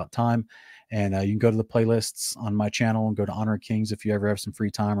canons throughout time. And you can go to the playlists on my channel and go to Honor of Kings if you ever have some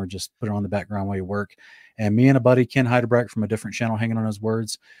free time, or just put it on the background while you work. And me and a buddy, Ken Heidebrecht from a different channel, Hanging on His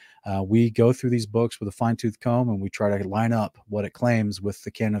Words, we go through these books with a fine-tooth comb, and we try to line up what it claims with the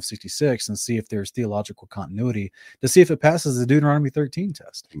canon of 66 and see if there's theological continuity, to see if it passes the Deuteronomy 13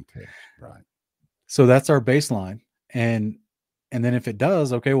 test. Okay, right. So that's our baseline. And then if it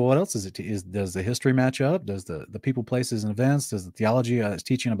does, okay, well, what else is it? Does the history match up? Does the people, places, and events, does the theology is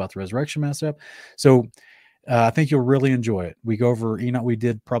teaching about the resurrection match up? So I think you'll really enjoy it. We go over Enoch. We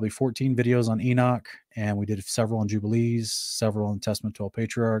did probably 14 videos on Enoch, and we did several on Jubilees, several on Testament 12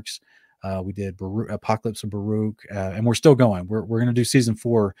 Patriarchs. We did Apocalypse of Baruch, and we're still going. We're going to do season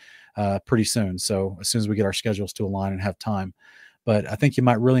 4 pretty soon. So as soon as we get our schedules to align and have time, but I think you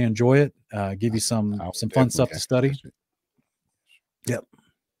might really enjoy it. Give you some fun stuff to study. Yep.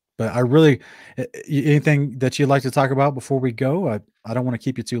 But I really, anything that you'd like to talk about before we go? I don't want to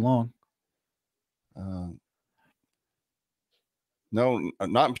keep you too long. No,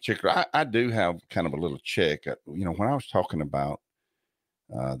 not in particular. I do have kind of a little check. When I was talking about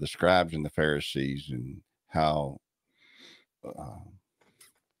the scribes and the Pharisees and how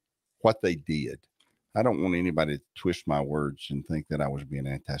what they did, I don't want anybody to twist my words and think that I was being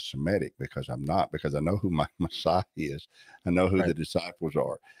anti-Semitic, because I'm not, because I know who my Messiah is. I know who the disciples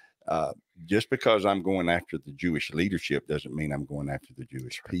are. Just because I'm going after the Jewish leadership doesn't mean I'm going after the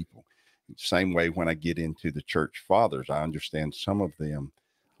Jewish people. Same way when I get into the church fathers, I understand some of them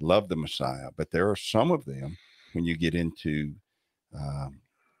love the Messiah, but there are some of them when you get into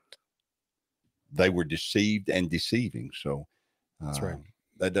they were deceived and deceiving. So That's right.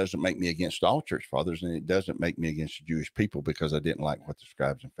 That doesn't make me against all church fathers, and it doesn't make me against the Jewish people because I didn't like what the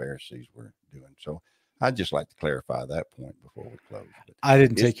scribes and Pharisees were doing. So I'd just like to clarify that point before we close. But I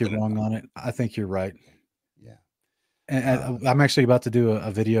didn't take you wrong on it. I think you're right. Yeah. And I'm actually about to do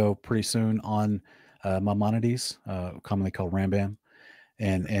a video pretty soon on Maimonides, commonly called Rambam,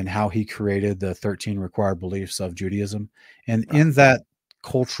 and how he created the 13 required beliefs of Judaism. And in that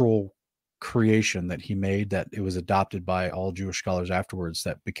cultural creation that he made, that it was adopted by all Jewish scholars afterwards,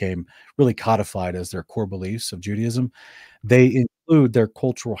 that became really codified as their core beliefs of Judaism, they include their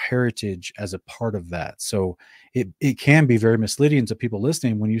cultural heritage as a part of that. So it can be very misleading to people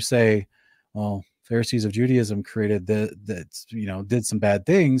listening when you say, well, Pharisees of Judaism created that, you know, did some bad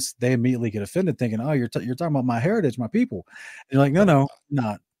things. They immediately get offended thinking, oh, you're talking about my heritage, my people. And you're like, no,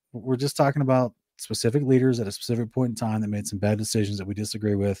 not. We're just talking about specific leaders at a specific point in time that made some bad decisions that we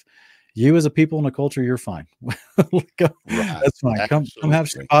disagree with. You as a people and a culture, you're fine. That's fine. Come have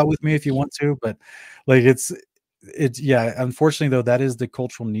Shabbat with me if you want to, but like it's yeah, unfortunately though, that is the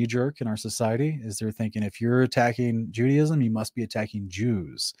cultural knee jerk in our society, is they're thinking if you're attacking Judaism, you must be attacking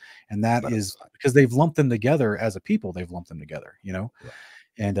Jews. And that is because they've lumped them together as a people, they've lumped them together, you know? Right.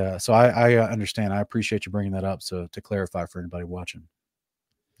 And so I understand. I appreciate you bringing that up. So to clarify for anybody watching.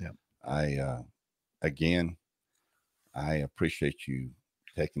 Yeah. Again, I appreciate you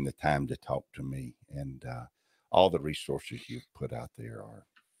taking the time to talk to me, and all the resources you've put out there are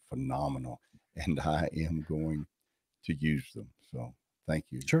phenomenal, and I am going to use them. So thank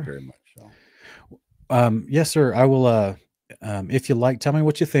you very much, Sean. Yes, sir. I will. If you like, tell me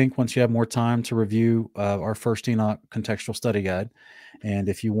what you think once you have more time to review our first Enoch contextual study guide. And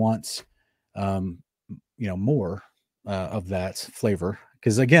if you want, more of that flavor,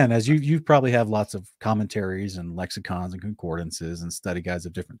 because again, as you probably have lots of commentaries and lexicons and concordances and study guides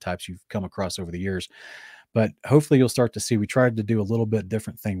of different types you've come across over the years, but hopefully you'll start to see we tried to do a little bit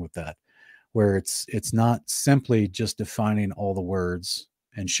different thing with that, where it's not simply just defining all the words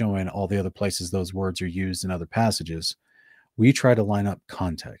and showing all the other places those words are used in other passages. We try to line up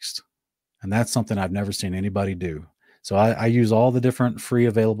context, and that's something I've never seen anybody do. So I use all the different free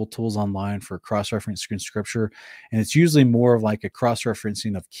available tools online for cross-referencing scripture, and it's usually more of like a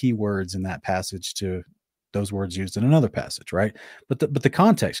cross-referencing of keywords in that passage to those words used in another passage, right? But the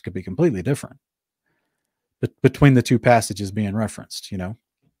context could be completely different between the two passages being referenced, you know?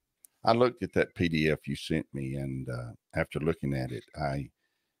 I looked at that PDF you sent me, and after looking at it,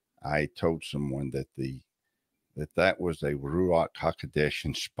 I told someone that that was a Ruach HaKodesh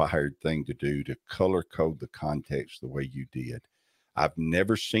inspired thing to do, to color code the context the way you did. I've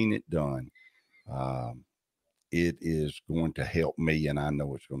never seen it done. It is going to help me, and I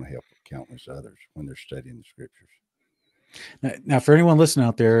know it's going to help countless others when they're studying the scriptures. Now, for anyone listening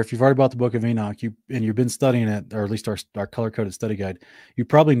out there, if you've already bought the book of Enoch, you've been studying it, or at least our color-coded study guide, you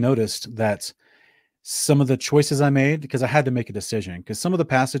probably noticed that some of the choices I made, because I had to make a decision, because some of the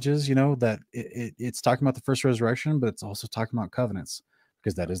passages, that it's talking about the first resurrection, but it's also talking about covenants,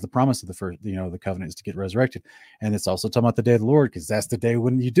 because that is the promise of the first, the covenant is to get resurrected. And it's also talking about the day of the Lord, because that's the day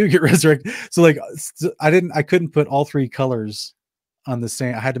when you do get resurrected. So like, I couldn't put all three colors on the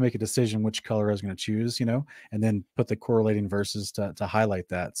same. I had to make a decision which color I was going to choose, and then put the correlating verses to highlight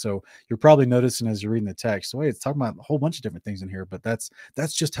that. So you're probably noticing as you're reading the text, wait, it's talking about a whole bunch of different things in here, but that's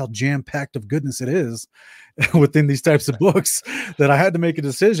just how jam-packed of goodness it is within these types of books, that I had to make a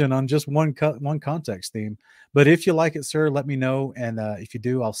decision on just one context theme. But if you like it, sir, let me know. And if you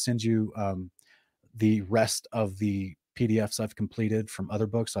do, I'll send you the rest of the PDFs I've completed from other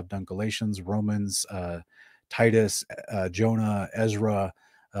books. I've done Galatians, Romans, Titus, Jonah, Ezra.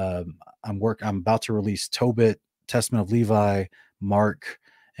 I'm about to release Tobit, Testament of Levi, Mark,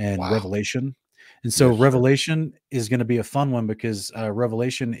 and Revelation. And so Revelation is going to be a fun one, because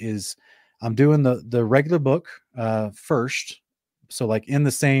Revelation is, I'm doing the regular book first. So like in the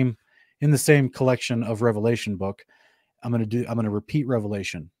same collection of Revelation book, I'm going to repeat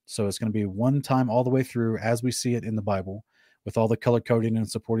Revelation. So it's going to be one time all the way through as we see it in the Bible, with all the color coding and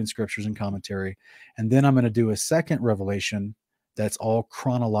supporting scriptures and commentary. And then I'm going to do a second Revelation that's all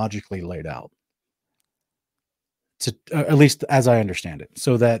chronologically laid out, to at least as I understand it,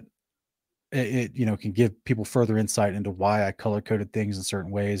 so that it can give people further insight into why I color coded things in certain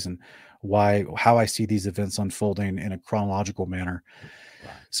ways, and how I see these events unfolding in a chronological manner.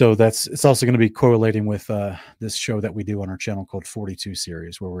 So it's also going to be correlating with this show that we do on our channel called 42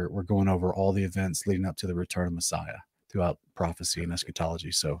 series, where we're going over all the events leading up to the return of Messiah throughout prophecy and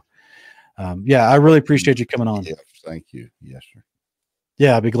eschatology. So I really appreciate you coming on. Yes, thank you. Yes, sir.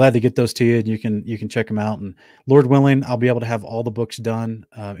 Yeah, I'd be glad to get those to you, and you can check them out. And Lord willing, I'll be able to have all the books done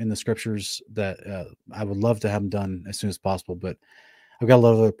in the scriptures that I would love to have them done as soon as possible. But I've got a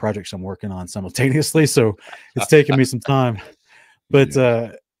lot of other projects I'm working on simultaneously, so it's taking me some time. But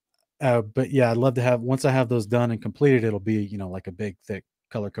but yeah, I'd love to have, once I have those done and completed, it'll be, you know, like a big, thick,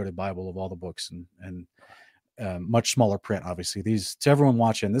 color-coded Bible of all the books, and much smaller print. Obviously, these, to everyone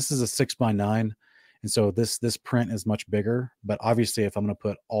watching, this is a 6x9, and so this print is much bigger. But obviously, if I'm going to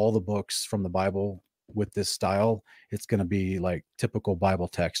put all the books from the Bible with this style, it's going to be like typical Bible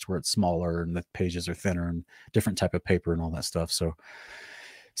text, where it's smaller and the pages are thinner and different type of paper and all that stuff. So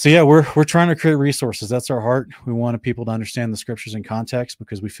yeah, we're trying to create resources. That's our heart. We wanted people to understand the scriptures in context,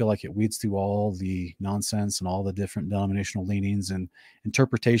 because we feel like it weeds through all the nonsense and all the different denominational leanings and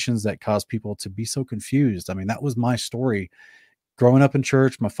interpretations that cause people to be so confused. I mean, that was my story growing up in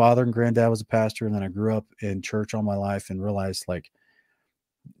church. My father and granddad was a pastor, and then I grew up in church all my life and realized, like,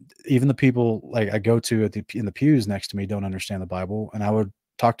 even the people like I go to in the pews next to me don't understand the Bible. And I would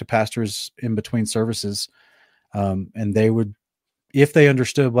talk to pastors in between services, and they would, if they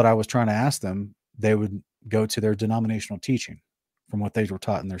understood what I was trying to ask them, they would go to their denominational teaching from what they were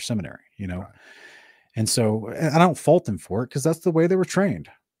taught in their seminary, you know? Right. And so I don't fault them for it, because that's the way they were trained.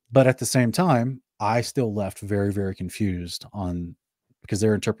 But at the same time, I still left very, very confused because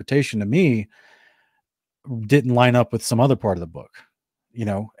their interpretation to me didn't line up with some other part of the book, you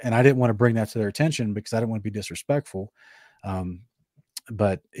know? And I didn't want to bring that to their attention because I didn't want to be disrespectful.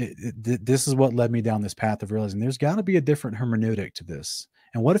 But this is what led me down this path of realizing there's got to be a different hermeneutic to this.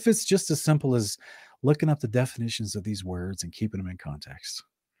 And what if it's just as simple as looking up the definitions of these words and keeping them in context?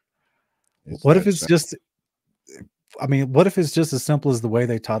 What if it's just, I mean, what if it's just as simple as the way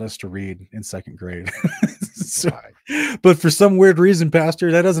they taught us to read in second grade? But for some weird reason,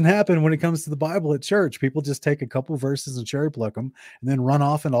 Pastor, that doesn't happen when it comes to the Bible at church. People just take a couple verses and cherry pluck them and then run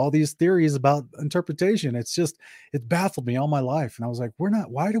off into all these theories about interpretation. It baffled me all my life. And I was like,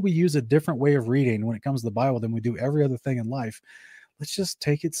 why do we use a different way of reading when it comes to the Bible than we do every other thing in life? Let's just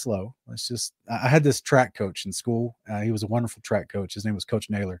take it slow. I had this track coach in school. He was a wonderful track coach. His name was Coach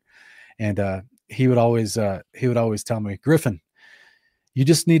Naylor. And he would always tell me, Griffin, you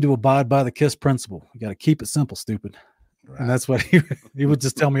just need to abide by the KISS principle. You got to keep it simple, stupid. Right. And that's what he would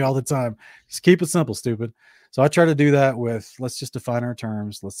just tell me all the time. Just keep it simple, stupid. So I try to do that with, let's just define our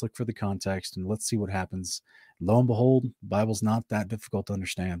terms. Let's look for the context and let's see what happens. Lo and behold, the Bible's not that difficult to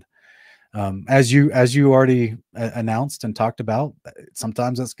understand. As you already announced and talked about,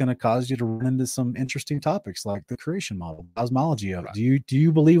 sometimes that's going to cause you to run into some interesting topics like the creation model, cosmology of it. Right. Do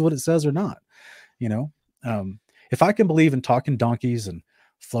you believe what it says or not? You know, if I can believe in talking donkeys and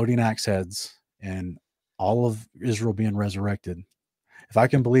floating axe heads and all of Israel being resurrected, if I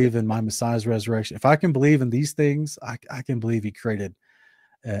can believe in my Messiah's resurrection, if I can believe in these things, I can believe he created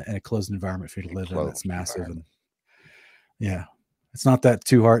a closed environment for you to live in that's massive. And yeah, it's not that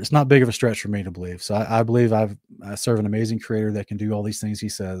too hard. It's not big of a stretch for me to believe. So I believe I serve an amazing creator that can do all these things he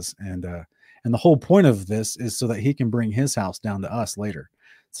says. And the whole point of this is so that he can bring his house down to us later.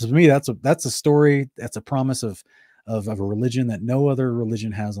 So to me, that's a story. That's a promise of a religion that no other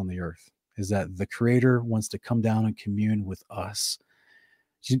religion has on the earth, is that the creator wants to come down and commune with us.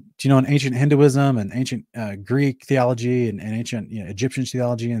 Do you know, in ancient Hinduism and ancient Greek theology and ancient Egyptian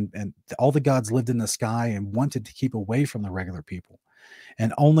theology, and all the gods lived in the sky and wanted to keep away from the regular people.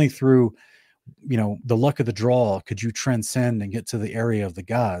 And only through, the luck of the draw could you transcend and get to the area of the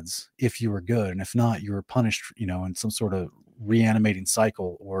gods if you were good. And if not, you were punished, in some sort of reanimating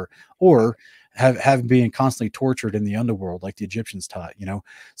cycle or have being constantly tortured in the underworld like the Egyptians taught,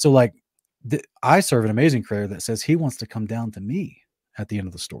 So like I serve an amazing creator that says he wants to come down to me at the end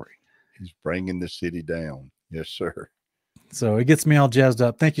of the story. He's bringing the city down. Yes, sir. So it gets me all jazzed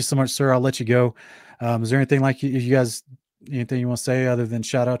up. Thank you so much, sir. I'll let you go. Is there anything anything you want to say other than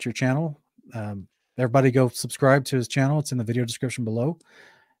shout out your channel? Everybody go subscribe to his channel. It's in the video description below.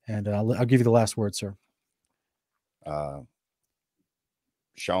 And I'll give you the last word, sir.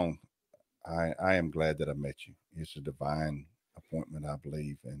 Sean, I am glad that I met you. It's a divine appointment, I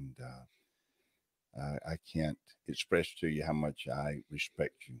believe. And I can't express to you how much I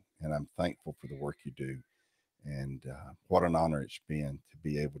respect you. And I'm thankful for the work you do. And what an honor it's been to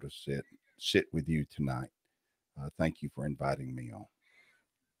be able to sit with you tonight. Thank you for inviting me on.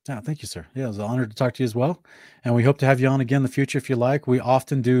 Thank you, sir. Yeah, it was an honor to talk to you as well. And we hope to have you on again in the future if you like. We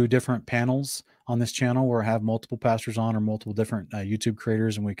often do different panels on this channel where I have multiple pastors on or multiple different YouTube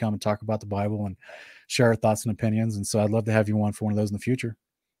creators, and we come and talk about the Bible and share our thoughts and opinions. And so I'd love to have you on for one of those in the future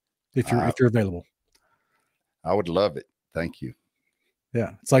if you're available. I would love it. Thank you.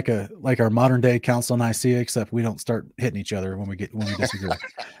 Yeah, it's like our modern day Council of Nicaea, except we don't start hitting each other when we disagree.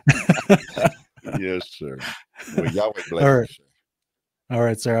 Yes, sir. Well, Yahweh bless All you, right. sir. All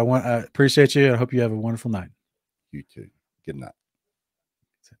right, sir. I appreciate you. I hope you have a wonderful night. You too. Good night.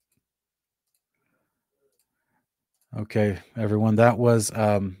 Okay, everyone. That was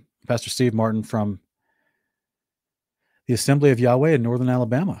Pastor Steve Martin from the Assembly of Yahweh in Northern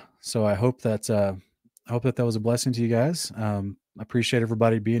Alabama. So I hope that that was a blessing to you guys. I appreciate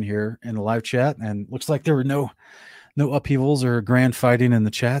everybody being here in the live chat, and looks like there were no upheavals or grand fighting in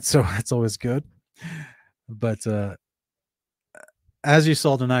the chat, so that's always good. But as you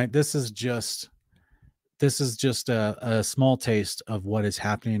saw tonight, this is just a small taste of what is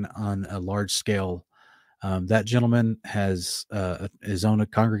happening on a large scale. That gentleman has his own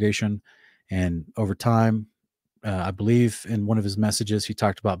congregation, and over time, I believe in one of his messages, he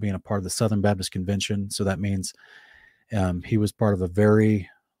talked about being a part of the Southern Baptist Convention. So that means he was part of a very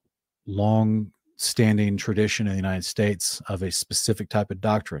long-standing tradition in the United States of a specific type of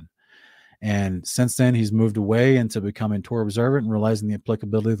doctrine. And since then, he's moved away into becoming Torah observant and realizing the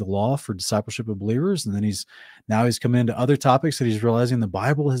applicability of the law for discipleship of believers. And then he's coming into other topics that he's realizing the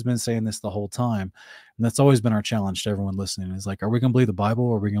Bible has been saying this the whole time. And that's always been our challenge to everyone listening, is like, are we going to believe the Bible,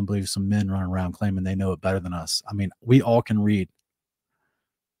 or are we going to believe some men running around claiming they know it better than us? I mean, we all can read.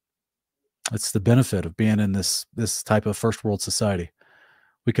 It's the benefit of being in this type of first world society.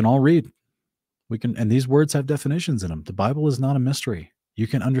 We can all read. And these words have definitions in them. The Bible is not a mystery. You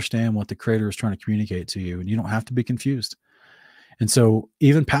can understand what the Creator is trying to communicate to you, and you don't have to be confused. And so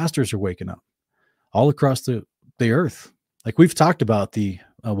even pastors are waking up all across the earth. Like we've talked about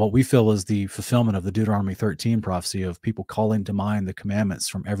what we feel is the fulfillment of the Deuteronomy 13 prophecy of people calling to mind the commandments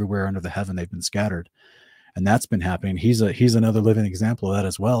from everywhere under the heaven they've been scattered. And that's been happening. He's another living example of that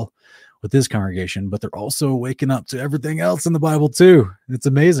as well with his congregation, but they're also waking up to everything else in the Bible too. It's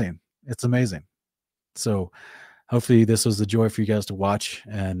amazing. It's amazing. So hopefully this was a joy for you guys to watch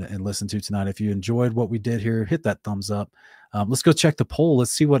and listen to tonight. If you enjoyed what we did here, hit that thumbs up. Let's go check the poll.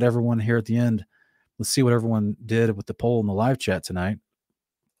 Let's see what everyone here at the end, let's see what everyone did with the poll in the live chat tonight.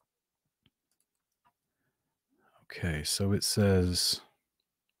 Okay, so it says,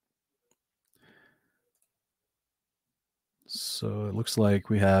 so it looks like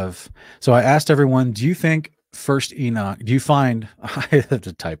we have, so I asked everyone, do you think First Enoch, do you find, I have a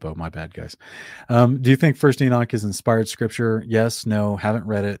typo, my bad guys. Do you think First Enoch is inspired scripture? Yes, no, haven't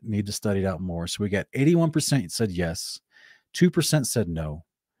read it, need to study it out more. So we got 81% said yes, 2% said no.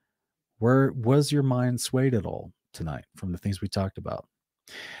 Where was your mind swayed at all tonight from the things we talked about?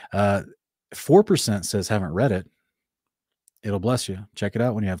 4% says haven't read it. It'll bless you. Check it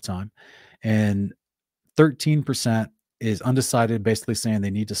out when you have time. And 13% is undecided, basically saying they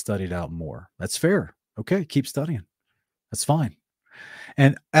need to study it out more. That's fair. Okay, keep studying. That's fine.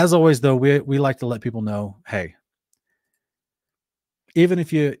 And as always, though, we like to let people know, hey, even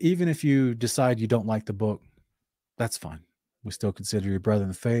if you decide you don't like the book, that's fine. We still consider you a brother in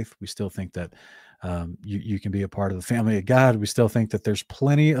the faith. We still think that you can be a part of the family of God. We still think that there's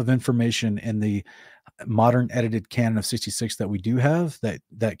plenty of information in the modern edited canon of 66 that we do have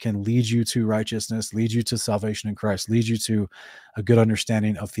that can lead you to righteousness, lead you to salvation in Christ, lead you to a good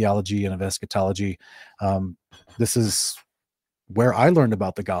understanding of theology and of eschatology. This is where I learned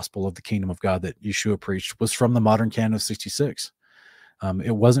about the gospel of the kingdom of God that Yeshua preached, was from the modern canon of 66.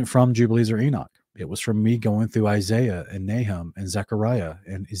 It wasn't from Jubilees or Enoch. It was from me going through Isaiah and Nahum and Zechariah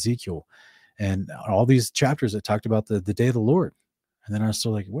and Ezekiel and all these chapters that talked about the day of the Lord. And then I was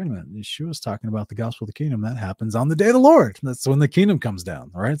still like, wait a minute, Yeshua's talking about the gospel of the kingdom. That happens on the day of the Lord. That's when the kingdom comes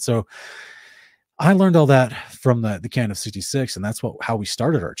down. All right. So I learned all that from the canon of 66. And that's how we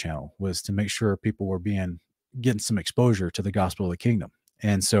started our channel, was to make sure people were getting some exposure to the gospel of the kingdom.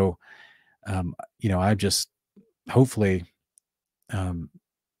 And so, I just, hopefully,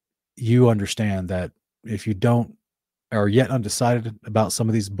 you understand that if you don't are yet undecided about some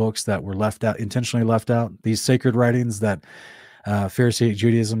of these books that were intentionally left out, these sacred writings that Pharisaic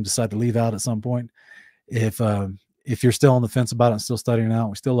Judaism decided to leave out at some point, if you're still on the fence about it and still studying it out,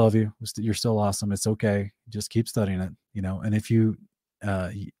 we still love you. You're still awesome. It's okay. Just keep studying it, and if you,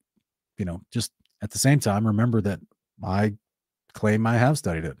 just at the same time, remember that I claim I have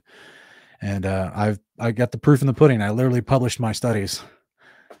studied it, and I got the proof in the pudding. I literally published my studies.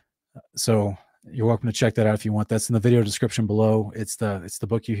 So you're welcome to check that out if you want. That's in the video description below. It's the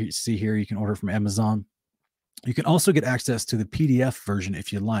book you see here. You can order from Amazon. You can also get access to the PDF version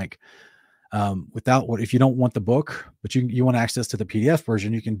if you like. If you don't want the book, but you want access to the PDF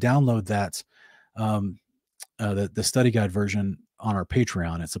version, you can download that, the study guide version on our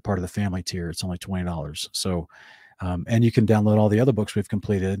Patreon. It's a part of the family tier. It's only $20. So And you can download all the other books we've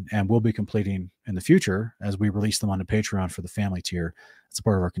completed and we'll be completing in the future as we release them on the Patreon for the family tier. It's a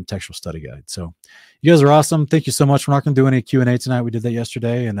part of our contextual study guide. So you guys are awesome. Thank you so much. We're not going to do any Q&A tonight. We did that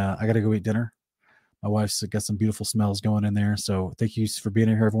yesterday, and I got to go eat dinner. My wife's got some beautiful smells going in there. So thank you for being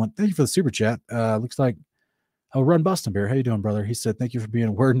here, everyone. Thank you for the super chat. Looks like, oh, Run Boston Bear. How you doing, brother? He said, thank you for being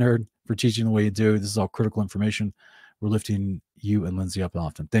a word nerd, for teaching the way you do. This is all critical information. We're lifting you and Lindsay up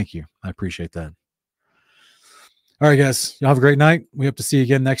often. Thank you. I appreciate that. All right, guys. Y'all have a great night. We hope to see you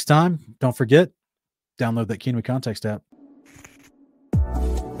again next time. Don't forget, download that Kingdom Context app.